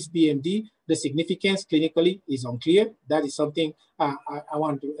increase BMD. The significance clinically is unclear. That is something I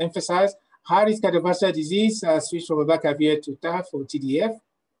want to emphasize. High-risk cardiovascular disease, switch from abacavir to TAF or TDF.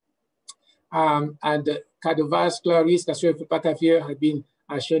 And cardiovascular risk associated with abacavir have been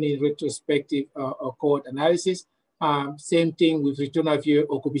shown in retrospective cohort analysis. Same thing with ritonavir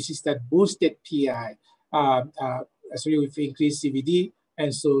or cobicistat boosted PI, associated with increased CVD,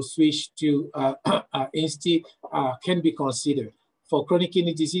 and so switch to INSTI can be considered. For chronic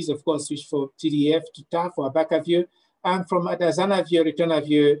kidney disease, of course, switch from TDF to TAF or abacavir, and from atazanavir,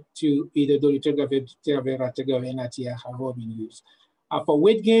 ritonavir to either dolutegravir, dolutegravir, NRTI have all been used. For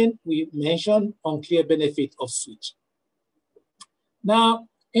weight gain, we mentioned unclear benefit of switch. Now,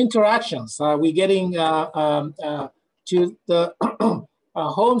 interactions. We're getting to the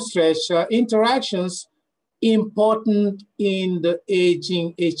home stretch. Interactions important in the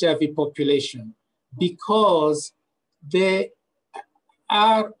aging HIV population because they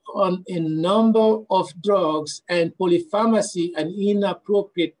are on a number of drugs, and polypharmacy and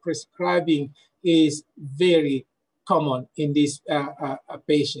inappropriate prescribing is very common in these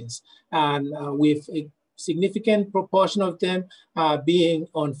patients. And with a significant proportion of them being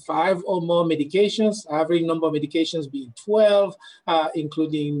on 5 or more medications, average number of medications being 12,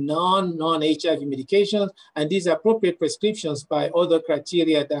 including non-HIV medications. And these appropriate prescriptions by other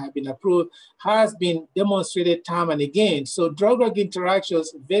criteria that have been approved has been demonstrated time and again. So drug-drug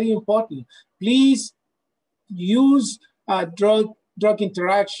interactions, very important. Please use drug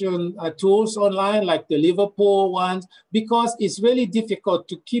interaction tools online like the Liverpool ones, because it's really difficult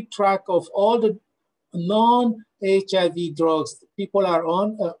to keep track of all the non-HIV drugs people are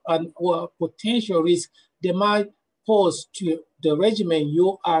on and or potential risk they might opposed to the regimen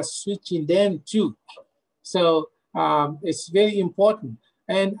you are switching them to. So it's very important.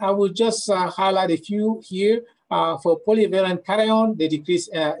 And I will just highlight a few here. For polyvalent carrion, they decrease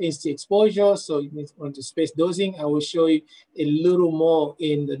INSTI exposure, so it means on the space dosing. I will show you a little more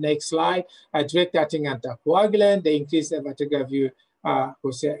in the next slide. Direct-acting anticoagulant, they increase abacavir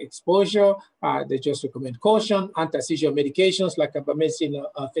exposure. They just recommend caution. Anti-seizure medications like abamectin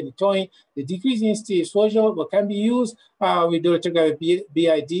or phenytoin, they decrease INSTI exposure, but can be used with dolutegravir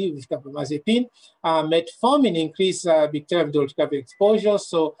BID with carbamazepine. Metformin increase bacterial dolutegravir exposure,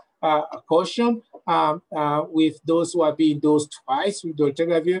 so caution with those who are being dosed twice with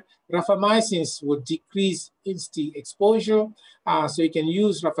dolutegravir. Rafamycins would decrease INSTI exposure, so you can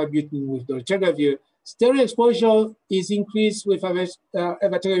use rafabutine with dolutegravir. Steroid exposure is increased with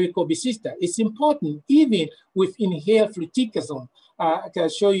abacavir corbicista. It's important even with inhaled fluticasone. I can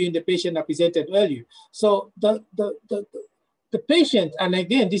show you in the patient I presented earlier. So the patient, and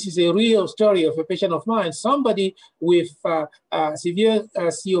again, this is a real story of a patient of mine, somebody with severe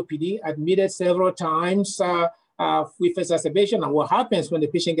COPD, admitted several times with exacerbation. And what happens when the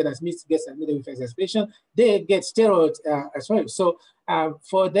patient gets admitted with exacerbation, they get steroids as well. So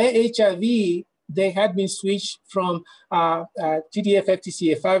for their HIV, they had been switched from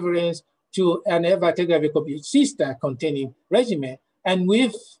TDF-FTC efavirenz to an abacavir corbicista containing regimen. And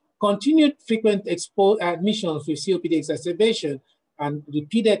with continued frequent admissions with COPD exacerbation and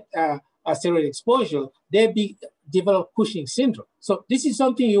repeated steroid exposure, they develop Cushing syndrome. So this is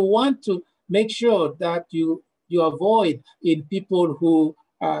something you want to make sure that you avoid in people who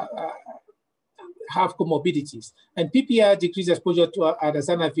have comorbidities. And PPI decreased exposure to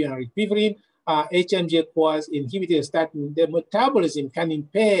adasanavir and ripivirine. HMG-CoAs inhibitor statin, the metabolism can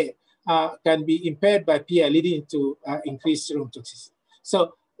be impaired by PI, leading to increased serum toxicity.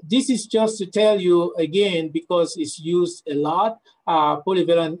 So this is just to tell you again, because it's used a lot,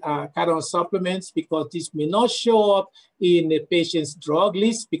 polyvalent carrion supplements, because this may not show up in the patient's drug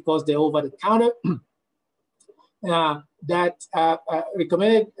list because they're over the counter.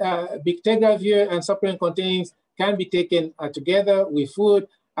 Recommended bictegravir and supplement containings can be taken together with food.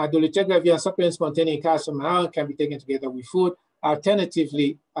 Dolutegravir and supplements containing calcium iron can be taken together with food.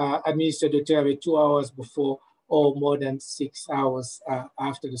 Alternatively, administer dolutegravir 2 hours before or more than 6 hours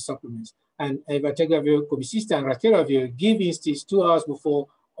after the supplements. And abacavir corbicista and ratiravir give INSTIs 2 hours before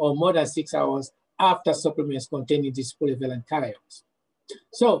or more than 6 hours after supplements containing these polyvalent carrions.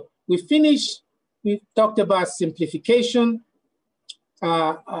 So we finished, we talked about simplification,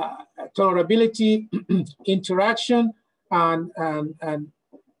 tolerability, interaction, and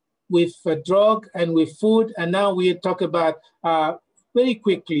with drug and with food. And now we talk about very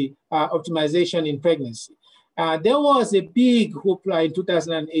quickly optimization in pregnancy. There was a big hoopla in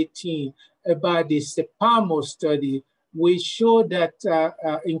 2018 about the SEPAMO study, which showed that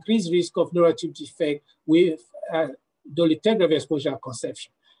increased risk of neuroactive defect with dolutegravir exposure at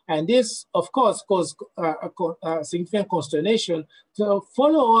conception. And this, of course, caused significant consternation. So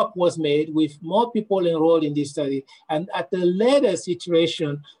follow-up was made with more people enrolled in this study. And at the latest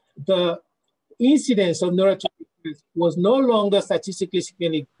iteration, the incidence of neuroactive defect was no longer statistically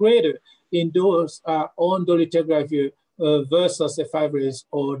significantly greater in those on dolutegravir versus efavirenz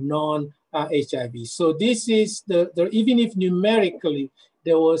or non-HIV. So this is even if numerically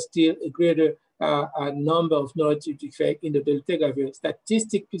there was still a greater number of neuroactive defect in the dolutegravir,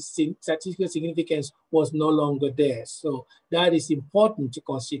 statistical significance was no longer there. So that is important to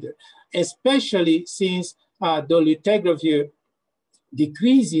consider, especially since dolutegravir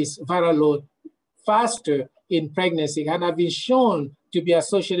decreases viral load faster in pregnancy and have been shown to be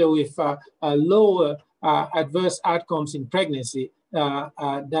associated with lower adverse outcomes in pregnancy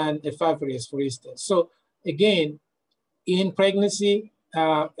than efavirenz, for instance. So again, in pregnancy,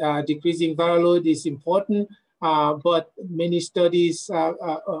 decreasing viral load is important, but many studies,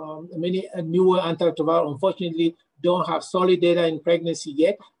 many newer antiretroviral, unfortunately, don't have solid data in pregnancy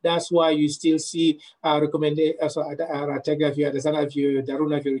yet. That's why you still see recommended ratiravir, adasanavir,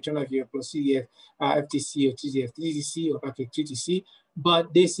 darunavir, ritonavir, plus CDF, FTC, or TDF, TDC, or TTC.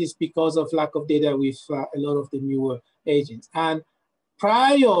 But this is because of lack of data with a lot of the newer agents. And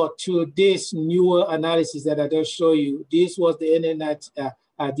prior to this newer analysis that I just show you, this was the NNH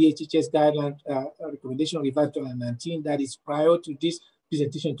DHHS guideline recommendation revised 2019. That is prior to this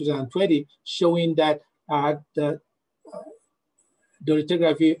presentation in 2020, showing that the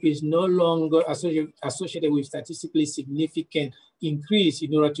dolutegravir is no longer associated with statistically significant increase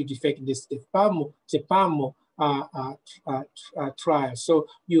in neuroactive defect in the SEPAMO trial. So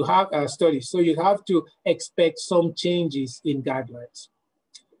you have a study. So you have to expect some changes in guidelines.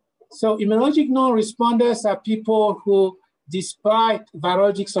 So immunologic non-responders are people who, despite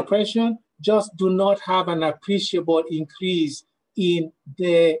virologic suppression, just do not have an appreciable increase in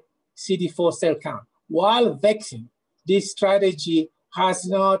the CD4 cell count. While vexing, this strategy has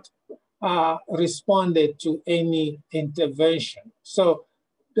not responded to any intervention. So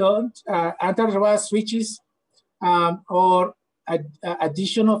don't antiretroviral switches or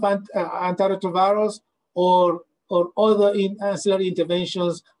addition of antiretrovirals or other ancillary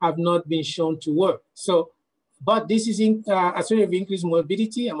interventions have not been shown to work. So, but this is associated with increased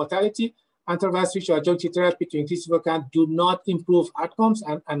morbidity and mortality. Antiretroviral switch or adjunctive therapy to increase CD4 count do not improve outcomes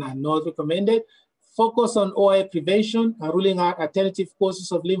and are not recommended. Focus on OI prevention and ruling out alternative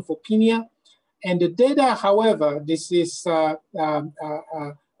causes of lymphopenia. And the data, however, this is on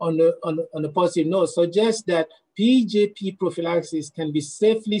a positive note, suggests that PJP prophylaxis can be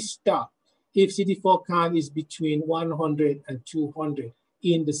safely stopped if CD4 count is between 100 and 200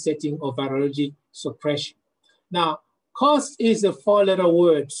 in the setting of virologic suppression. Now, cost is a four-letter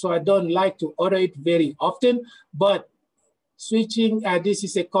word, so I don't like to utter it very often, but switching, this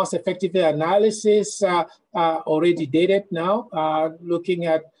is a cost-effective analysis already dated now, looking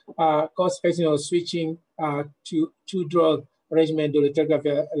at cost-effective of switching to two-drug regimen,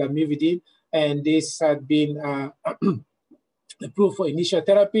 dolutegravir, lamivudine, and this had been approved for initial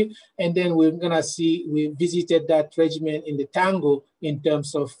therapy. And then we're gonna see, we visited that regimen in the Tango in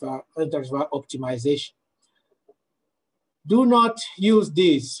terms of optimization. Do not use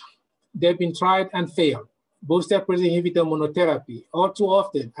these. They've been tried and failed. Booster protein inhibitor monotherapy, all too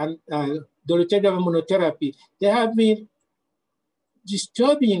often, and dolutegravir monotherapy, there have been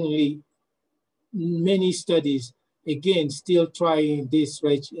disturbingly many studies, again, still trying these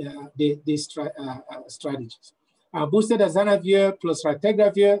strategies. Boosted azanavir plus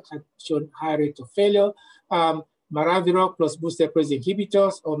raltegravir had shown high rate of failure. Maraviroc plus boosted protein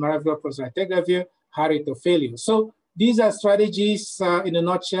inhibitors or maraviroc plus raltegravir, high rate of failure. So these are strategies in a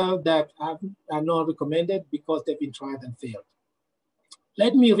nutshell that are not recommended because they've been tried and failed.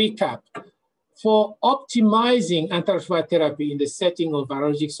 Let me recap. For optimizing antiretroviral therapy in the setting of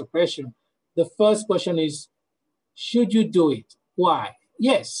virologic suppression, the first question is, should you do it? Why?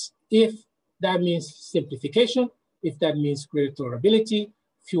 Yes, if that means simplification, if that means greater tolerability,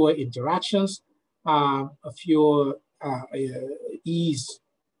 fewer interactions, fewer ease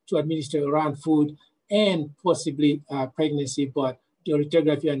to administer around food, and possibly pregnancy, but the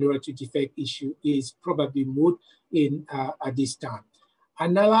dolutegravir and neurotrophic defect issue is probably moot at this time.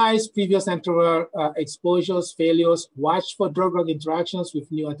 Analyze previous antiretroviral exposures, failures, watch for drug-drug interactions with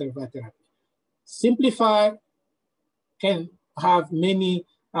new antiretroviral therapy. Simplify can have many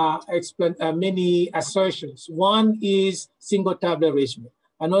many assertions. One is single tablet regimen.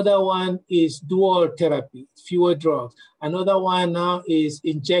 Another one is dual therapy, fewer drugs. Another one now is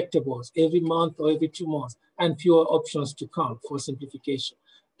injectables every month or every 2 months, and fewer options to come for simplification.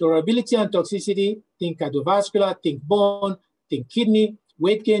 Durability and toxicity, think cardiovascular, think bone, think kidney,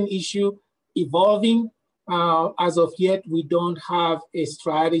 weight gain issue, evolving. As of yet, we don't have a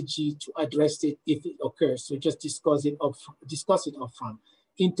strategy to address it if it occurs. So just discuss it upfront.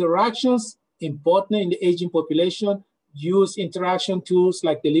 Interactions, important in the aging population. Use interaction tools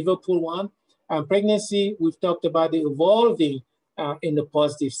like the Liverpool one. Pregnancy, we've talked about the evolving in the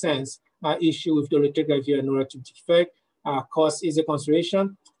positive sense issue with dolutegravir and neurotrophic defect. Cost is a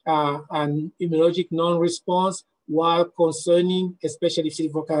consideration. And immunologic non-response, while concerning, especially if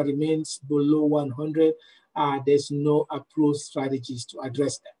CD4 count remains below 100, there's no approved strategies to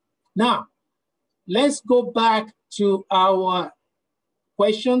address that. Now, let's go back to our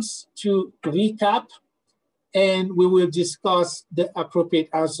questions to recap, and we will discuss the appropriate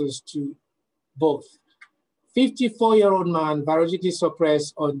answers to both. 54-year-old man virologically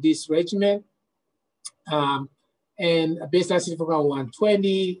suppressed on this regimen, and baseline CD4 count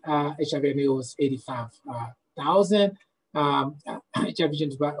 120, HIV was 85,000, HIV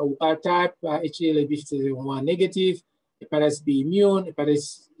genotype type, HLA-B51 negative, hepatitis B immune,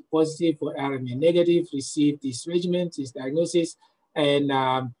 hepatitis positive or RNA negative, received this regimen, this diagnosis, and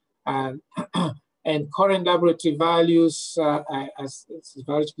current laboratory values as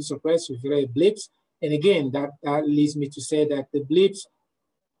virologically suppressed with rare blips. And again, that leads me to say that the blips,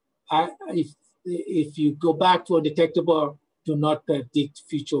 if you go back to undetectable, do not predict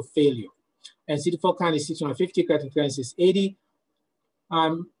future failure. And CD4 count is 650, creatinine clearance is 80.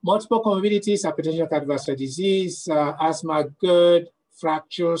 Multiple comorbidities, hypertension, cardiovascular disease, asthma, GERD,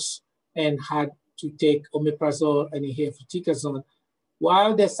 fractures, and had to take omeprazole and inhale fluticasone.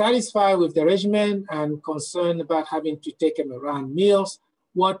 While they're satisfied with the regimen and concerned about having to take them around meals,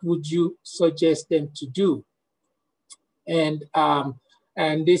 what would you suggest them to do? And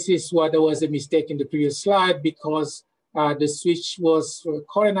And this is what there was a mistake in the previous slide, because the switch was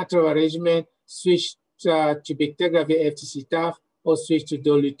current antiretroviral regimen, switched to bictegravir FTC TAF, or switch to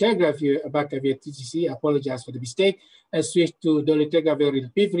dolutegravir abacavir TTC, apologize for the mistake, and switch to dolutegravir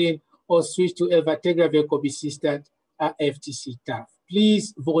rilpivirine, or switch to elvategravir cobicistat FTC TAF.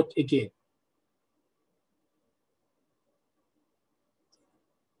 Please vote again.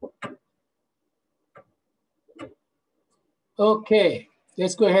 Okay,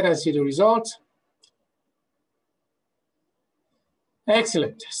 let's go ahead and see the results.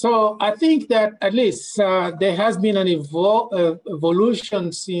 Excellent. So I think that at least there has been an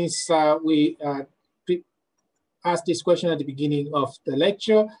evolution since we asked this question at the beginning of the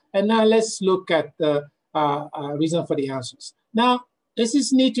lecture. And now let's look at the reason for the answers. Now, this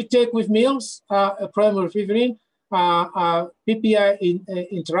is need to take with meals, a problem with ripivirine, PPI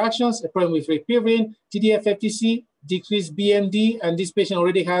interactions, a problem with ripivirine, TDF-FTC, decreased BMD, and this patient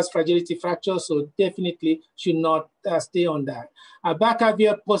already has fragility fracture, so definitely should not stay on that.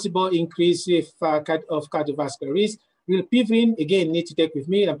 Bacavir, possible increase of cardiovascular risk. Rilpivirine, again, need to take with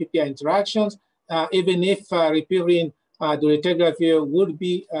meal and PPI interactions. Even if ripivirine, dolutegravir would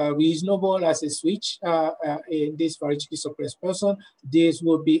be reasonable as a switch in this virologically suppressed person, this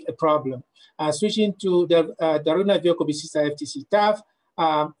would be a problem. Switching to the darunavir cobicistat FTC TAF,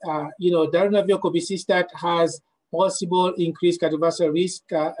 darunavir cobicistat has possible increased cardiovascular risk,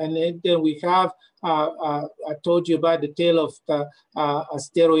 and then we have, I told you about the tail of the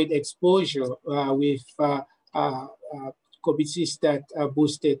steroid exposure with cobicistat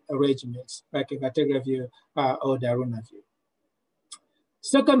boosted regimens like elvategravir or darunavir.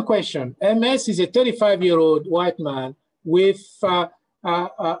 Second question, MS is a 35-year-old white man with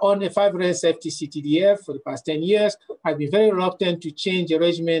on a 5-res FTC TDF for the past 10 years, has been very reluctant to change a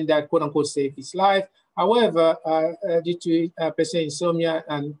regimen that quote unquote saved his life. However, due to persistent insomnia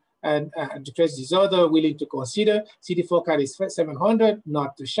and depressive disorder, willing to consider. CD4 card is 700,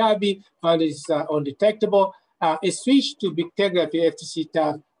 not too shabby, value is undetectable. A switch to bictegravir FTC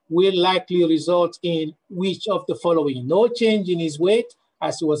TAF will likely result in which of the following? No change in his weight,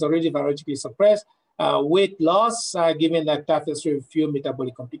 as he was already virologically suppressed. Weight loss, given that TAF has few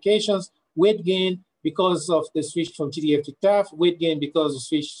metabolic complications. Weight gain because of the switch from TDF to TAF. Weight gain because of the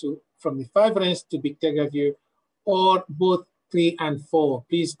switch from the 5-res to bictegravir, or both 3 and 4.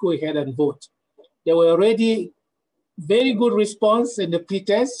 Please go ahead and vote. There were already very good response in the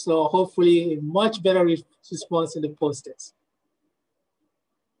pre-test, so hopefully much better response in the post-test.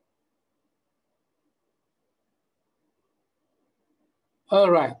 All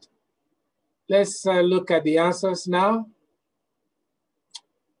right, let's look at the answers now.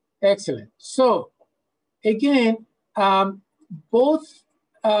 Excellent. So again, both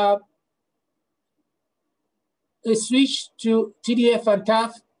a switch to TDF and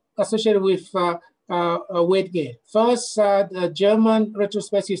TAF associated with weight gain. First, the German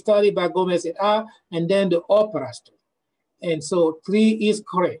retrospective study by Gomez et al., and then the OPERA study. And so 3 is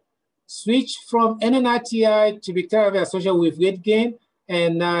correct. Switch from NNITI to bictegravir associated with weight gain,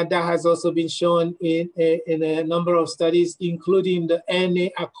 and that has also been shown in a number of studies, including the NA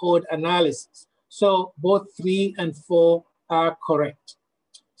Accord analysis. So both 3 and 4 are correct.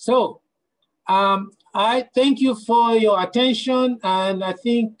 So I thank you for your attention, and I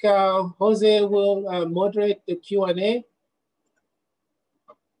think Jose will moderate the Q&A.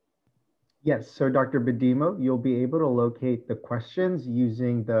 Yes, so Dr. Bedimo, you'll be able to locate the questions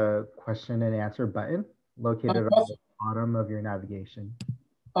using the question and answer button located on the bottom of your navigation.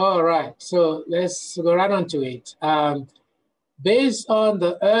 All right, so let's go right on to it. Based on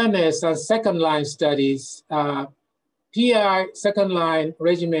the earnest and second-line studies, PI second-line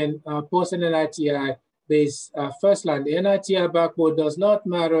regimen post-NNITI based first-line. The NNITI backward does not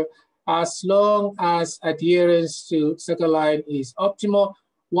matter as long as adherence to second-line is optimal.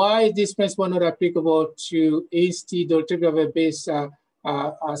 Why is this principle not applicable to AST dolutegravir based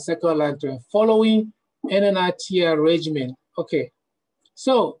second-line following NNITI regimen? Okay,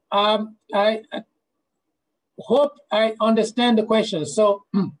 so I hope I understand the question. So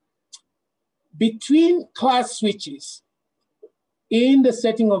between class switches in the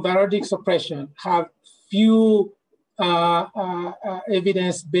setting of virologic suppression have few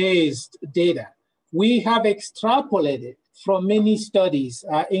evidence-based data. We have extrapolated from many studies,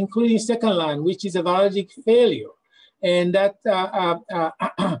 including second line, which is a virologic failure. And that,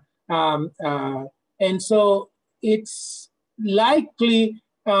 and so it's likely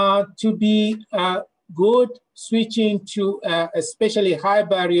to be good switching to especially high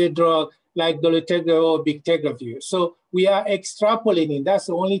barrier drug like dolutegravir or bictegravir. So we are extrapolating. That's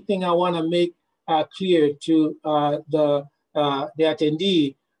the only thing I want to make clear to the the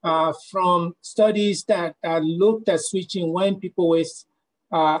attendee from studies that looked at switching when people were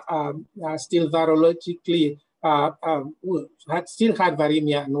still virologically, still had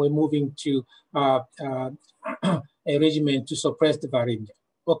viremia and were moving to a regimen to suppress the viremia.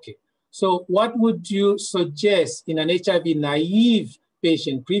 Okay, so what would you suggest in an HIV naive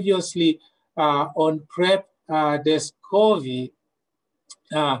patient previously on PrEP Descovy,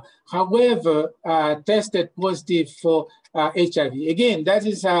 however, tested positive for HIV? Again, that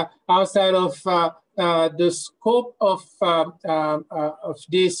is outside of the scope of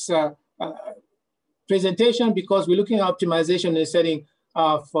this presentation, because we're looking at optimization in a setting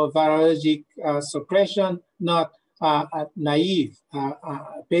for virologic suppression, not naive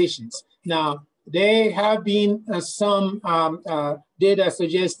patients. Now, there have been some data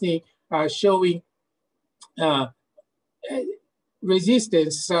suggesting, showing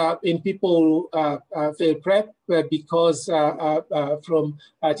resistance in people who fail PrEP because from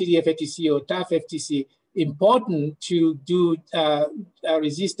TDF-FTC or TAF-FTC, important to do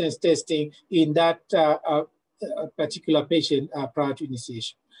resistance testing in that particular patient prior to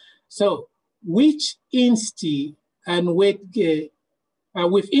initiation. So, which INSTI and weight gain,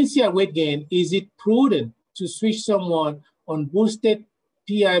 with INSTI and weight gain, is it prudent to switch someone on boosted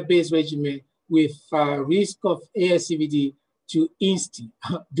PI-based regimen with risk of ASCVD to INSTI?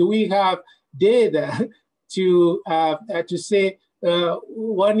 Do we have data to say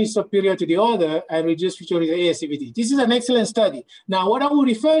one is superior to the other and reduce future ASCVD? This is an excellent study. Now, what I will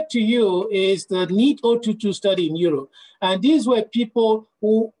refer to you is the NEAT-022 study in Europe. And these were people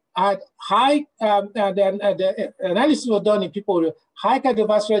who had high, the analysis was done in people with high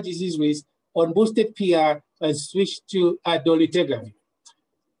cardiovascular disease risk on boosted PR and switched to dolutegravir.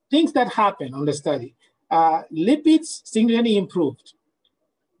 Things that happened on the study. Lipids significantly improved,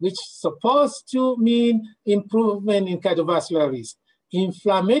 which is supposed to mean improvement in cardiovascular risk.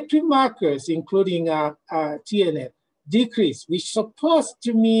 Inflammatory markers, including TNF, decreased, which is supposed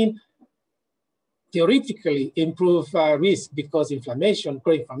to mean theoretically improve risk, because inflammation,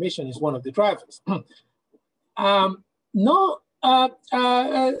 chronic inflammation, is one of the drivers.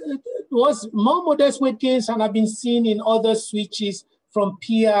 Was more modest weight gains and have been seen in other switches from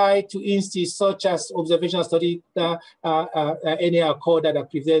PI to INSTI, such as observational study NAR code that I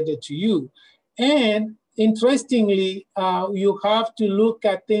presented to you. And interestingly, you have to look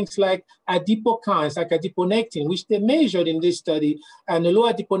at things like adipokines, like adiponectin, which they measured in this study, and the low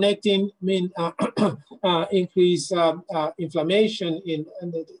adiponectin mean increase inflammation in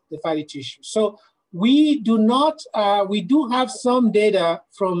the fatty tissue. So we do not, we do have some data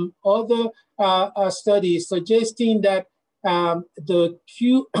from other studies suggesting that this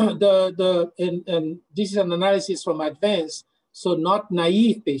is an analysis from advanced, so not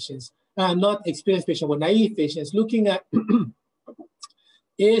naive patients, not experienced patients, but naive patients, looking at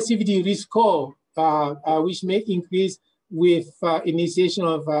ASCVD risk score, which may increase with initiation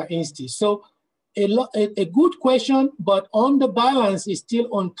of INSTI. So a good question, but on the balance, is still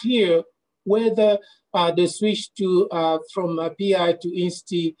unclear whether the switch to from PI to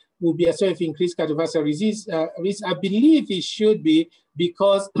INSTI will be associated with increased cardiovascular disease risk. I believe it should be,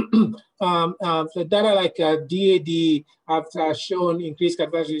 because the data like DAD have shown increased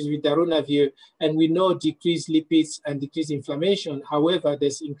cardiovascular disease with darunavir, and we know decreased lipids and decreased inflammation. However,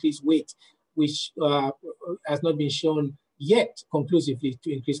 there's increased weight, which has not been shown yet conclusively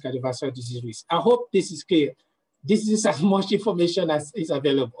to increase cardiovascular disease risk. I hope this is clear. This is as much information as is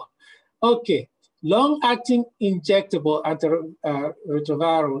available. Okay. Long-acting injectable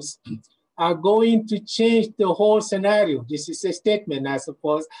antiretrovirals are going to change the whole scenario. This is a statement, I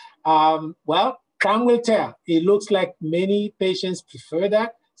suppose. Well, time will tell. It looks like many patients prefer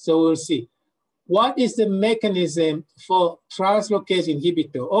that, so we'll see. What is the mechanism for translocase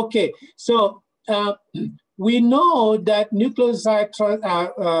inhibitor? Okay, so we know that nucleoside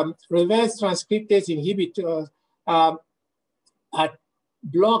reverse transcriptase inhibitors are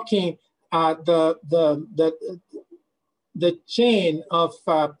blocking the chain of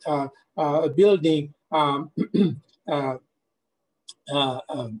building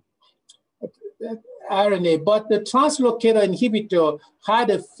RNA, but the translocator inhibitor had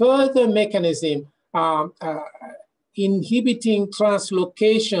a further mechanism inhibiting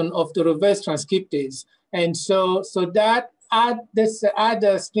translocation of the reverse transcriptase, and so that add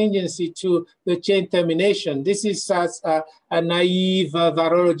stringency to the chain termination. This is as a naive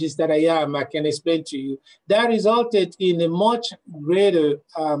virologist that I am, I can explain to you. That resulted in a much greater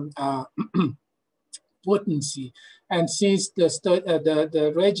potency. And since the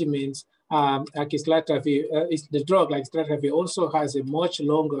regimens, like islatravir, the drug like islatravir also has a much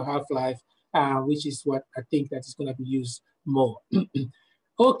longer half-life, which is what I think that is going to be used more.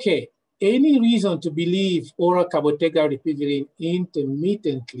 Okay, any reason to believe oral cabotegravir repeatedly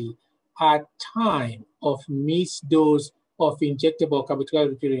intermittently at time of missed dose of injectable cabotegravir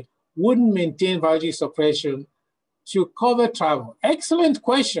repeatedly wouldn't maintain virology suppression to cover travel? Excellent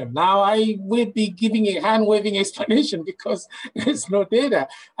question. Now I will be giving a hand-waving explanation because there's no data.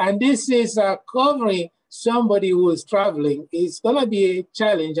 And this is covering somebody who is traveling. It's gonna be a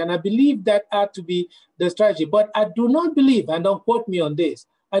challenge, and I believe that had to be the strategy. But I do not believe, and don't quote me on this,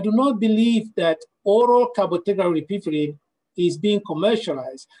 I do not believe that oral cabotegravir ripivirine is being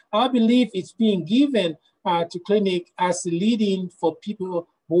commercialized. I believe it's being given to clinic as a lead-in for people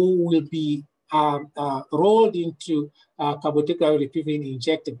who will be rolled into cabotegravir ripivirine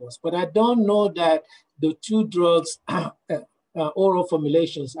injectables. But I don't know that the two drugs, oral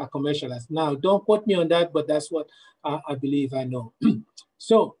formulations, are commercialized. Now, don't quote me on that, but that's what I believe I know.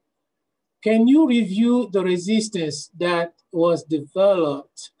 So, can you review the resistance that was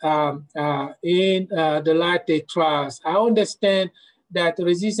developed in the latte trials? I understand that the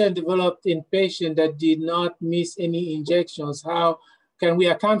resistance developed in patients that did not miss any injections. How can we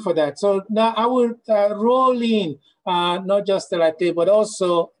account for that? So now I will roll in not just the latte, but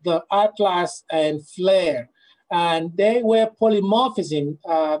also the Atlas and Flare. And they were polymorphism,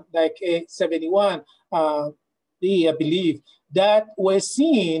 like A71, I believe, that were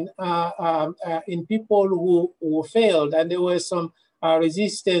seen in people who failed, and there were some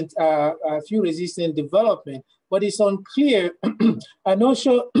resistant, a few resistant development, but it's unclear. I'm not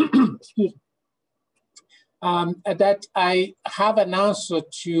sure, excuse me, that I have an answer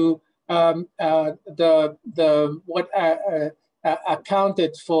to what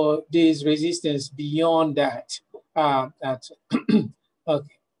accounted for this resistance beyond that.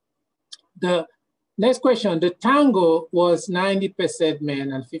 Okay. The next question, the Tango was 90%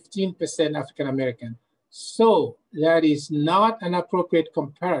 men and 15% African American. So that is not an appropriate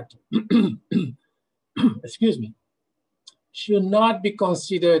comparator. Excuse me. Should not be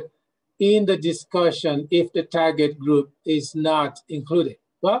considered in the discussion if the target group is not included.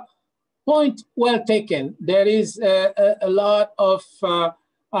 Well, point well taken. There is a lot of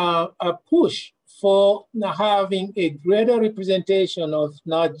a push for having a greater representation of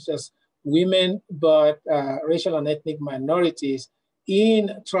not just women, but racial and ethnic minorities in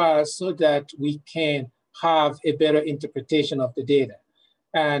trials so that we can have a better interpretation of the data.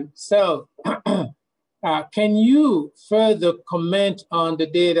 And so, can you further comment on the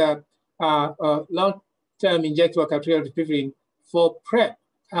data, long-term injectable cabotegravir ripivirine for PrEP,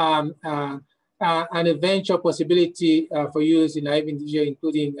 an eventual possibility for use in IV individual,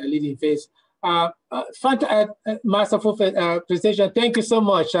 including a leading phase? Masterful presentation. Thank you so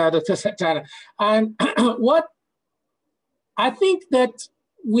much, Dr. Santana. And what I think that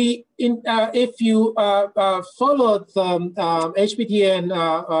we, if you followed HPTN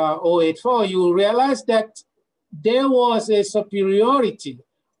 084, you will realize that there was a superiority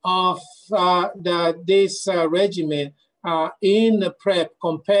of this regimen in the PrEP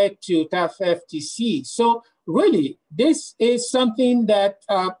compared to TAF-FTC. So really, this is something that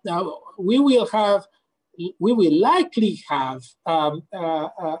we will likely have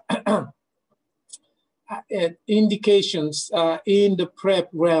indications in the PrEP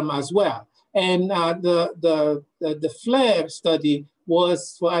realm as well. And the Flare study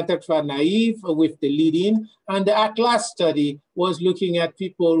was for antiretroviral naive with the lead-in, and the Atlas study was looking at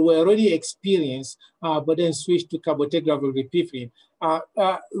people who were already experienced, but then switched to cabotegravir ripivirine.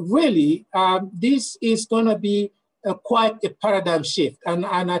 Really, this is going to be quite a paradigm shift, and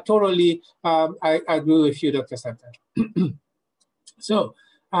I totally I agree with you, Dr. Santana. So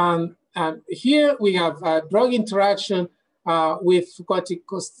here we have drug interaction with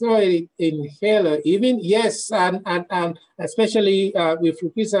corticosteroid inhaler, even, yes, and especially with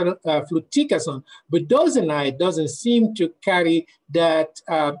fluticasone, but budesonide doesn't seem to carry that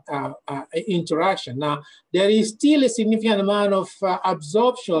interaction. Now, there is still a significant amount of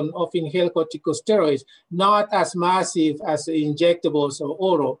absorption of inhaled corticosteroids, not as massive as injectables or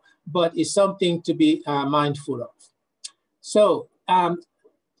oral, but it's something to be mindful of. So,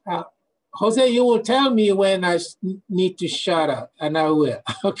 Jose, you will tell me when I need to shut up, and I will.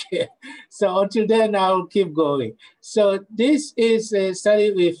 Okay. So until then, I'll keep going. So this is a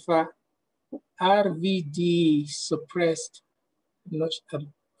study with RVD suppressed. I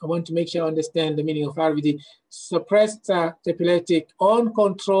want to make sure I understand the meaning of RVD. Suppressed epileptic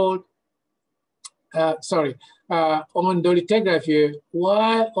uncontrolled, on dolutegravir,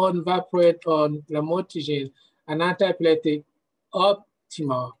 while on valproate on lamotrigine, an anti-epileptic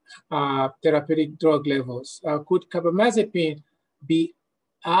optimal therapeutic drug levels. Could carbamazepine be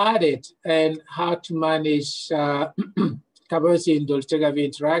added, and how to manage carbapenem dolutegravir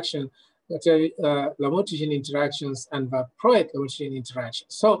interaction, lamotrigine interactions, and valproate lamotrigine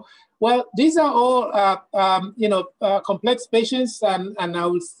interactions. So, well, these are all complex patients, and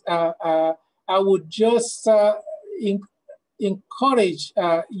I would just encourage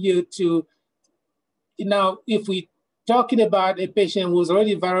you to, now, if we're talking about a patient who's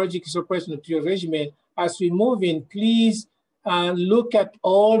already virologic suppression of your regimen, as we move in, please look at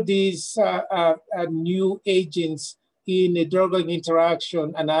all these new agents in a drug-drug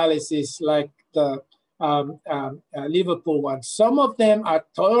interaction analysis, like the Liverpool one. Some of them are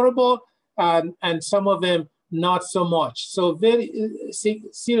tolerable, and some of them not so much. So very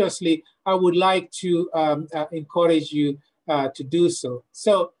seriously, I would like to encourage you to do so.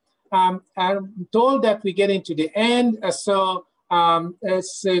 So I'm told that we're getting to the end. So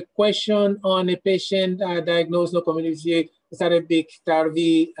it's a question on a patient diagnosed no community cerebric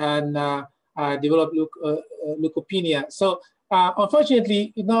TARV and developed leukopenia. So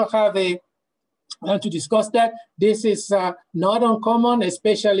unfortunately, we don't have a to discuss that. This is not uncommon,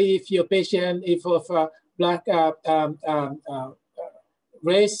 especially if your patient is of Black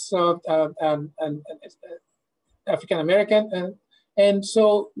race and African American, and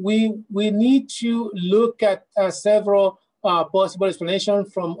so we need to look at several possible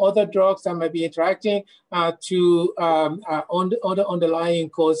explanations from other drugs that might be interacting to other underlying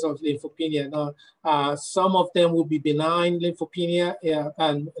cause of lymphopenia. Now, some of them will be benign lymphopenia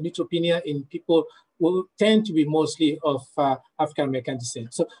and neutropenia in people who tend to be mostly of African American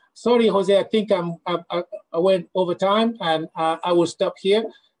descent. So sorry, Jose, I think I went over time, and I will stop here.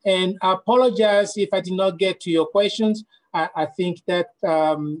 And I apologize if I did not get to your questions. I think that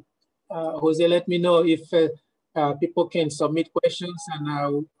Jose, let me know if people can submit questions,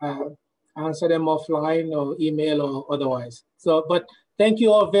 and I'll answer them offline or email or otherwise. So, but thank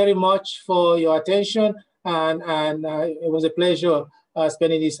you all very much for your attention, and it was a pleasure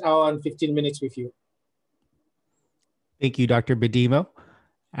spending this hour and 15 minutes with you. Thank you, Dr. Bedimo.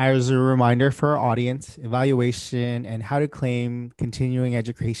 As a reminder for our audience, evaluation and how to claim continuing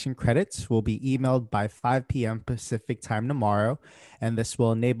education credits will be emailed by 5 p.m. Pacific time tomorrow, and this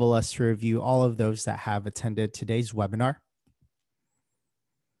will enable us to review all of those that have attended today's webinar.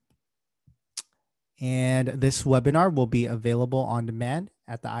 And this webinar will be available on demand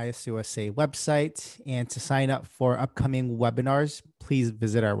at the IAS-USA website. And to sign up for upcoming webinars, please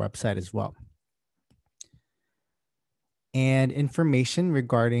visit our website as well. And information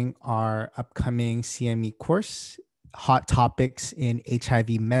regarding our upcoming CME course, Hot Topics in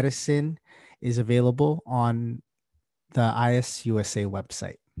HIV Medicine, is available on the IAS-USA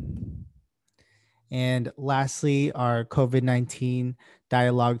website. And lastly, our COVID-19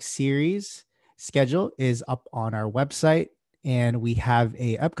 dialogue series schedule is up on our website, and we have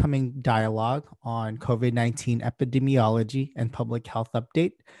an upcoming dialogue on COVID-19 epidemiology and public health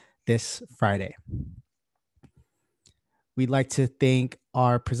update this Friday. We'd like to thank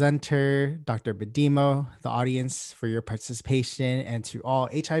our presenter, Dr. Bedimo, the audience for your participation, and to all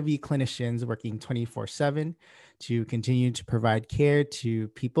HIV clinicians working 24/7 to continue to provide care to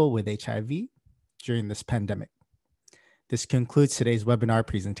people with HIV during this pandemic. This concludes today's webinar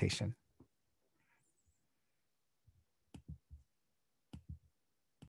presentation.